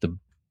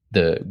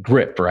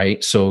grip,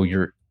 right? So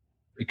you're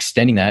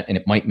extending that, and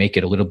it might make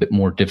it a little bit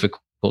more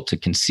difficult to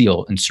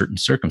conceal in certain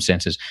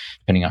circumstances,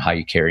 depending on how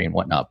you carry and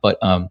whatnot. But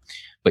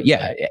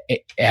yeah,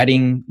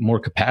 adding more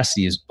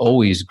capacity is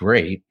always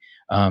great,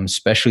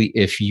 especially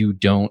if you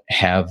don't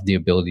have the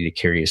ability to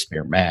carry a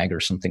spare mag or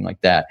something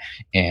like that.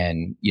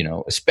 And,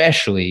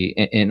 especially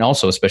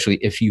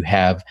if you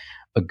have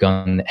a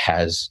gun that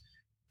has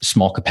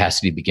small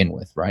capacity to begin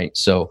with, right?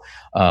 So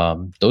I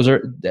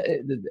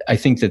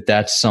think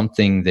that's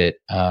something that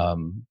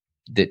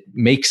that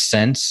makes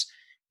sense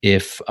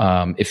if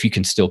you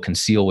can still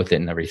conceal with it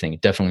and everything.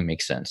 It definitely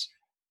makes sense.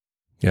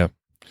 Yeah.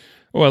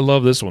 Oh, I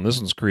love this one. This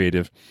one's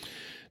creative.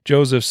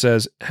 Joseph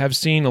says, have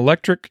seen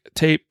electric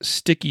tape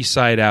sticky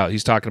side out.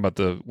 He's talking about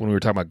when we were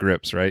talking about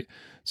grips, right?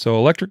 So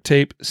electric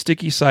tape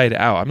sticky side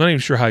out. I'm not even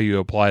sure how you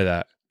apply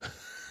that.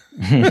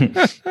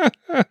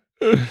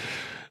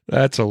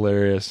 That's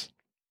hilarious.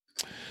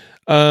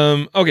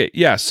 Okay.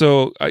 Yeah.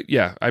 So I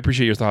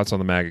appreciate your thoughts on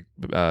the mag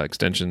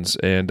extensions.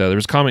 And there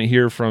was a comment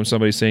here from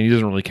somebody saying he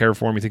doesn't really care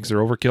for them. He thinks they're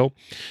overkill.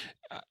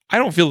 I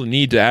don't feel the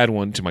need to add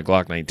one to my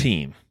Glock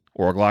 19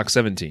 or a Glock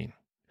 17.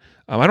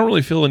 I don't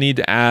really feel the need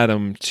to add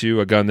them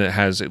to a gun that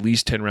has at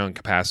least 10 round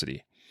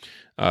capacity.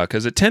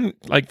 Because at 10,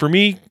 like for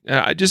me,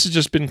 this has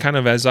just been kind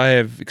of as I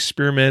have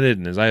experimented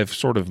and as I have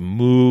sort of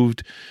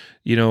moved,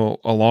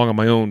 along on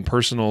my own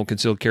personal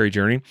concealed carry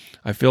journey,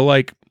 I feel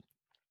like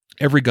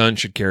every gun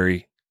should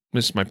carry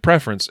this is my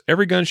preference,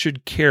 every gun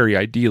should carry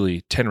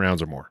ideally 10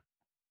 rounds or more,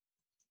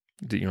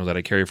 that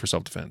I carry for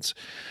self-defense.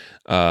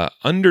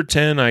 Under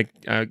 10,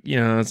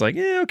 it's like,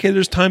 okay,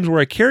 there's times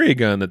where I carry a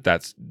gun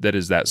that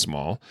is that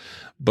small,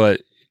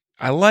 but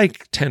I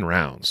like 10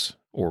 rounds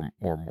or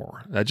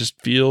more. That just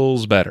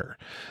feels better.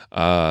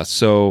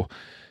 So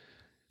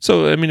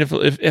I mean,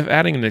 if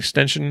adding an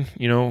extension,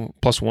 +1,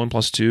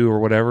 +2, or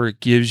whatever,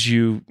 gets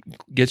you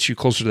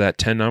closer to that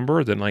 10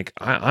 number, then like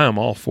I am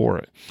all for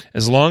it.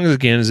 As long as,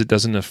 again, as it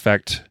doesn't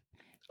affect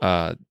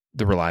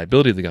the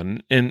reliability of the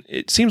gun. And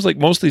it seems like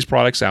most of these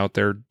products out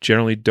there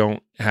generally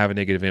don't have a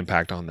negative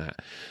impact on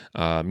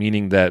that.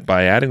 Meaning that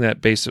by adding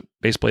that base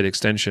plate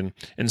extension,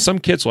 and some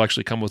kits will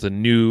actually come with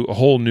a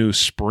whole new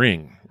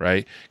spring,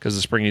 right? Because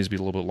the spring needs to be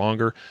a little bit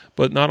longer,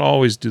 but not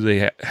always do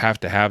they have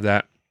to have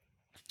that.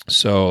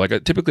 So like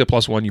typically a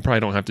 +1, you probably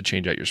don't have to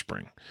change out your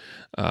spring.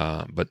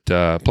 But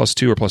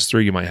 +2 or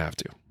 +3, you might have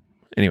to.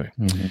 Anyway.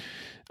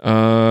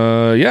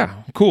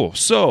 Yeah, cool.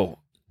 So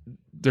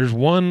there's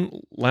one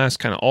last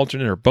kind of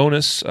alternate or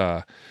bonus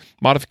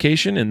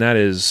modification, and that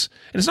is,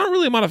 and it's not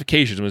really a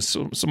modification, it's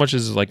so much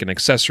as like an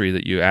accessory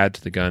that you add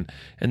to the gun,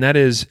 and that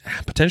is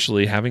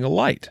potentially having a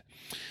light.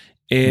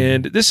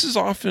 And this is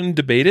often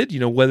debated,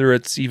 whether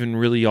it's even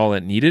really all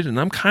that needed. And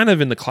I'm kind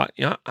of in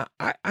the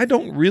I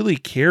don't really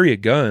carry a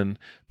gun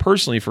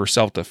personally for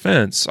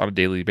self-defense on a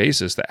daily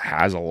basis that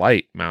has a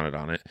light mounted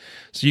on it.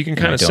 So you can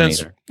kind of sense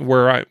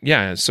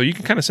so you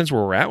can kind of sense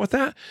where we're at with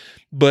that.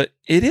 But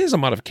it is a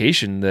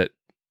modification that,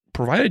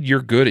 provided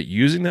you're good at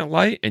using that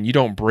light and you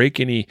don't break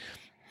any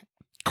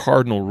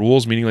cardinal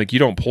rules, meaning like you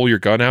don't pull your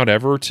gun out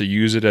ever to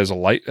use it as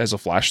a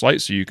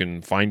flashlight so you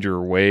can find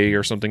your way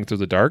or something through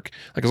the dark.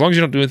 Like as long as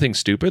you don't do anything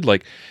stupid,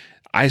 like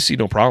I see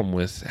no problem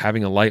with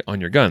having a light on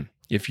your gun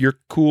if you're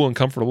cool and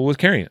comfortable with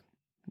carrying it.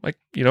 Like,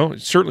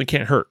 it certainly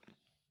can't hurt.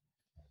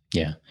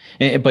 Yeah.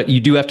 But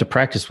you do have to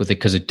practice with it,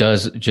 because it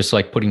does, just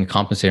like putting a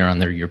compensator on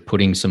there, you're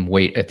putting some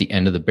weight at the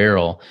end of the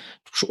barrel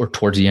or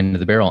towards the end of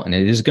the barrel, and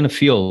it is going to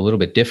feel a little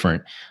bit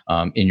different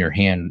in your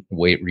hand,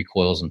 weight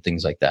recoils and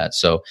things like that.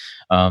 So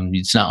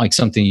it's not like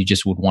something you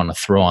just would want to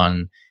throw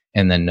on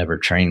and then never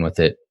train with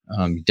it.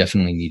 You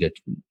definitely need to,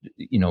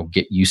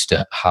 get used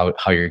to how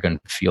your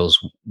gun feels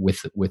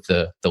with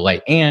the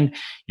light, and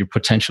you're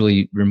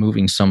potentially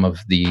removing some of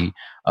the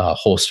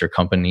holster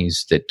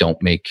companies that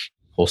don't make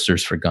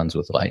holsters for guns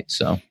with light.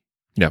 So,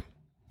 yeah.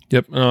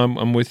 Yep,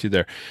 I'm with you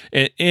there.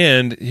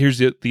 And here's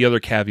the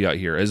other caveat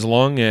here. As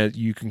long as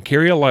you can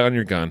carry a light on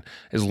your gun,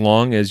 as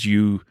long as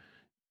you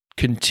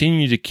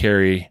continue to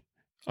carry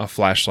a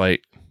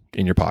flashlight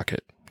in your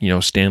pocket,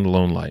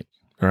 standalone light,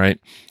 all right?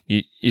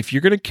 If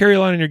you're going to carry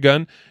a light on your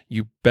gun,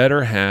 you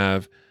better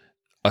have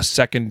a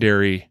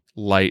secondary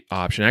light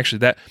option.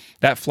 Actually,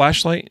 that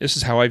flashlight, this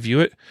is how I view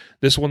it.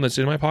 This one that's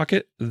in my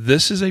pocket,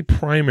 this is my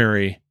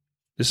primary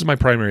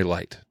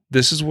light.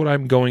 This is what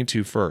I'm going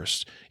to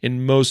first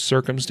in most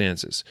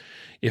circumstances.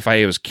 If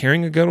I was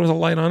carrying a gun with a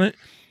light on it,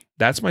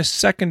 that's my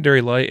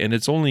secondary light, and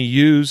it's only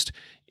used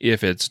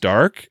if it's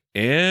dark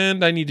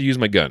and I need to use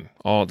my gun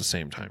all at the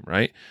same time,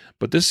 right?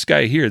 But this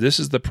guy here, this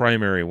is the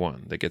primary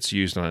one that gets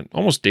used on an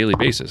almost daily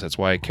basis. That's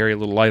why I carry a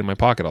little light in my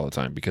pocket all the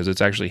time, because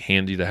it's actually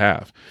handy to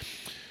have.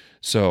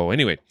 So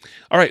anyway,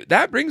 all right,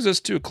 that brings us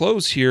to a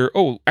close here.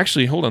 Oh,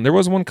 actually, hold on. There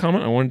was one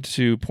comment I wanted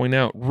to point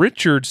out.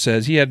 Richard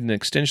says he had an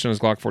extension on his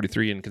Glock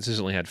 43 and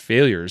consistently had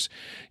failures.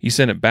 He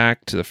sent it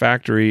back to the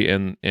factory,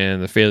 and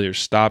the failures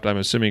stopped. I'm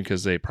assuming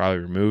because they probably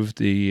removed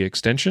the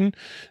extension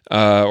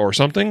or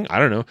something. I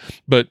don't know.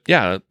 But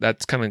yeah,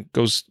 that kind of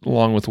goes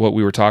along with what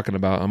we were talking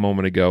about a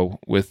moment ago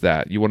with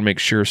that. You want to make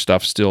sure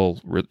stuff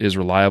still is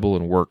reliable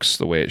and works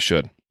the way it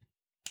should.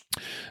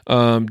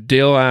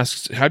 Dale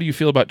asks, how do you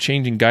feel about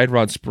changing guide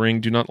rod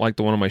spring? Do not like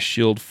the one on my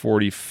Shield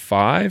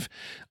 45.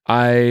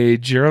 I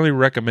generally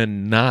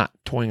recommend not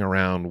toying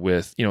around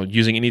with,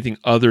 using anything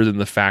other than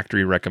the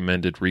factory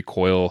recommended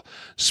recoil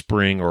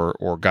spring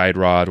or guide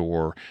rod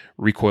or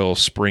recoil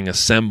spring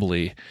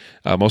assembly.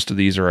 Most of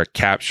these are a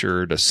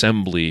captured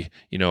assembly,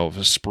 of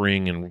a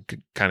spring and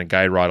kind of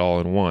guide rod all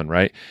in one,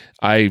 right?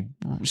 I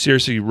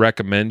seriously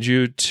recommend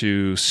you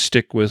to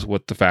stick with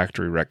what the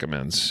factory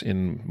recommends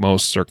in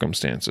most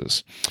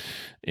circumstances.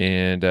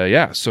 And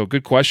so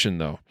good question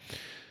though.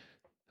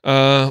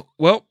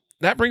 Well,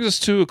 that brings us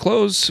to a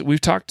close.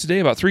 We've talked today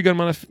about 3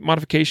 gun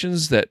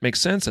modifications that make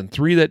sense and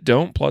 3 that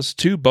don't, plus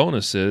 2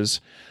 bonuses.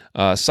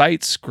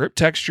 Sights, grip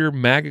texture,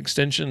 mag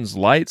extensions,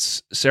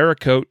 lights,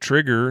 Cerakote,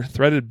 trigger,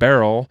 threaded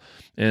barrel,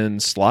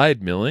 and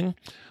slide milling.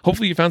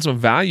 Hopefully you found some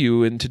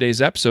value in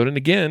today's episode. And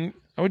again,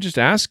 I would just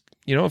ask,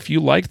 if you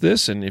like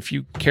this and if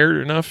you cared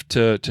enough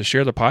to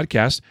share the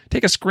podcast,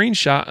 take a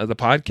screenshot of the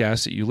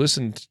podcast that you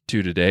listened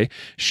to today,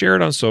 share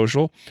it on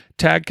social,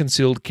 tag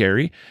Concealed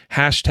Carry,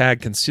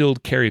 hashtag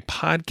Concealed Carry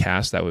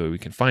Podcast, that way we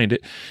can find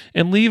it,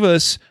 and leave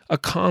us a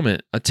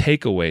comment, a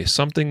takeaway,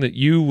 something that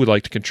you would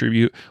like to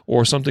contribute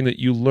or something that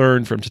you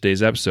learned from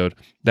today's episode.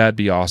 That'd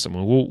be awesome.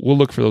 We'll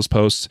look for those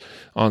posts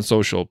on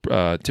social,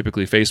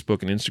 typically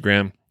Facebook and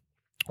Instagram,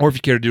 or if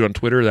you care to do it on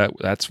Twitter,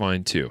 that's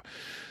fine too.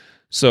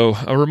 So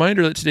a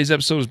reminder that today's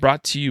episode is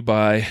brought to you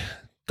by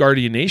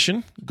Guardian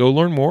Nation. Go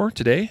learn more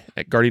today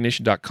at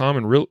guardiannation.com.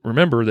 And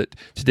remember that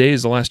today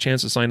is the last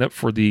chance to sign up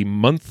for the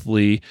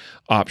monthly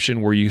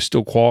option where you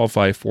still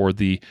qualify for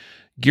the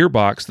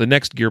gearbox, the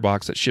next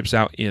gearbox that ships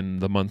out in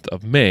the month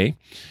of May.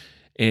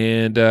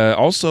 And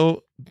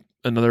also,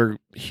 another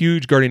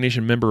huge Guardian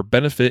Nation member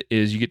benefit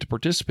is you get to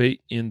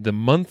participate in the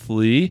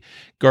monthly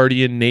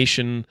Guardian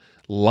Nation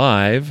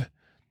live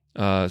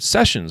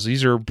sessions.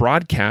 These are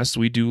broadcasts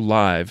we do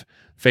live,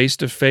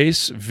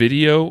 face-to-face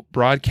video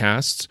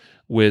broadcasts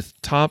with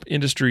top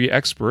industry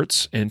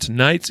experts. And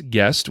tonight's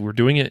guest, we're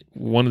doing it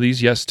one of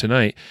these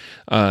tonight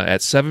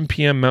at 7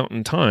 p.m.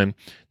 Mountain Time.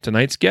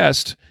 Tonight's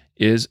guest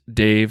is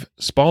Dave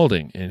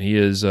Spalding, and he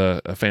is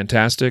a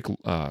fantastic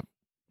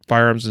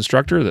firearms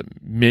instructor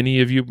that many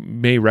of you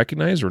may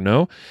recognize or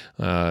know.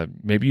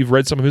 Maybe you've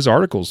read some of his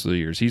articles through the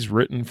years. He's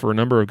written for a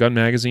number of gun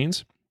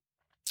magazines.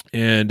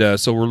 And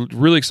so we're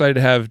really excited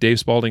to have Dave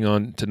Spalding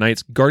on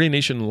tonight's Guardian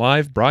Nation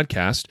live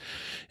broadcast.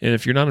 And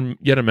if you're not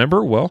yet a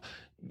member, well,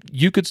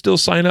 you could still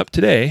sign up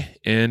today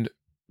and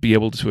be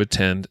able to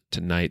attend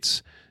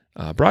tonight's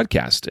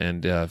broadcast.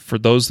 And for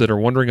those that are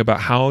wondering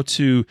about how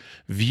to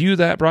view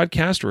that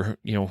broadcast, or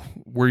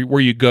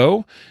where you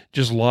go,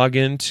 just log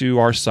into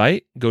our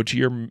site, go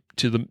to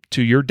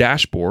your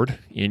dashboard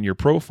in your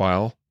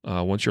profile.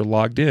 Once you're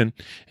logged in, and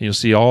you'll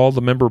see all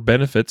the member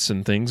benefits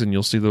and things, and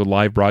you'll see the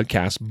live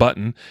broadcast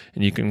button,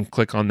 and you can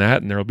click on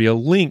that, and there'll be a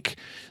link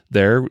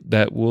there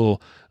that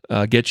will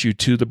get you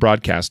to the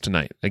broadcast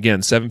tonight.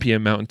 Again, 7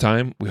 p.m. Mountain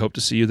Time. We hope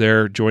to see you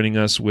there joining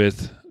us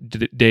with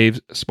Dave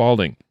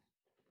Spalding.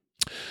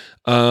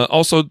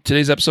 Also,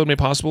 today's episode made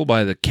possible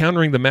by the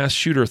Countering the Mass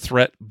Shooter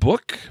Threat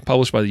book,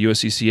 published by the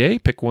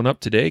USCCA. Pick one up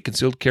today,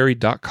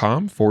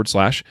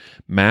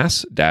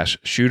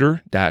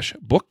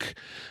 concealedcarry.com/mass-shooter-book.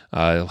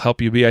 It'll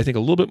help you be, I think,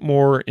 a little bit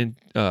more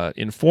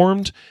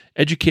informed,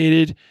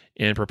 educated,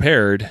 and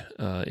prepared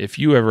if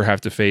you ever have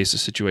to face a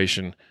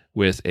situation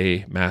with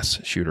a mass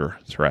shooter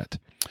threat.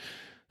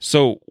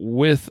 So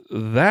with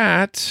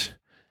that,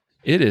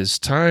 it is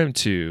time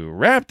to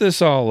wrap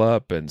this all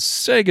up and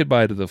say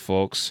goodbye to the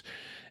folks.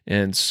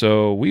 And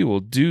so we will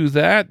do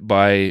that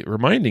by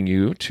reminding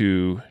you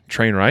to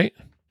train right,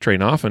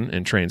 train often,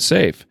 and train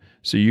safe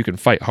so you can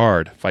fight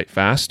hard, fight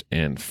fast,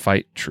 and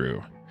fight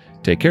true.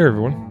 Take care,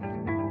 everyone.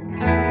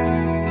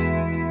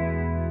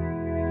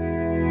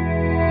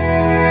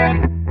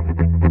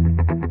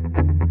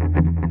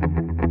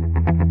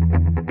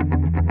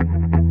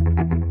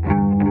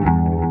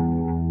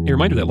 A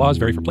reminder that laws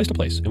vary from place to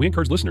place, and we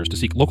encourage listeners to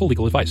seek local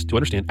legal advice to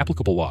understand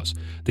applicable laws.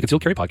 The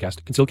Concealed Carry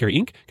Podcast, Concealed Carry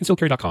Inc.,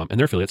 ConcealedCarry.com, and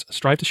their affiliates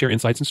strive to share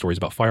insights and stories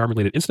about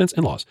firearm-related incidents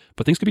and laws,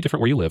 but things could be different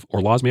where you live, or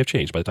laws may have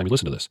changed by the time you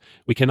listen to this.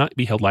 We cannot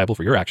be held liable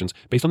for your actions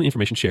based on the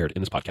information shared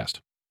in this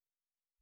podcast.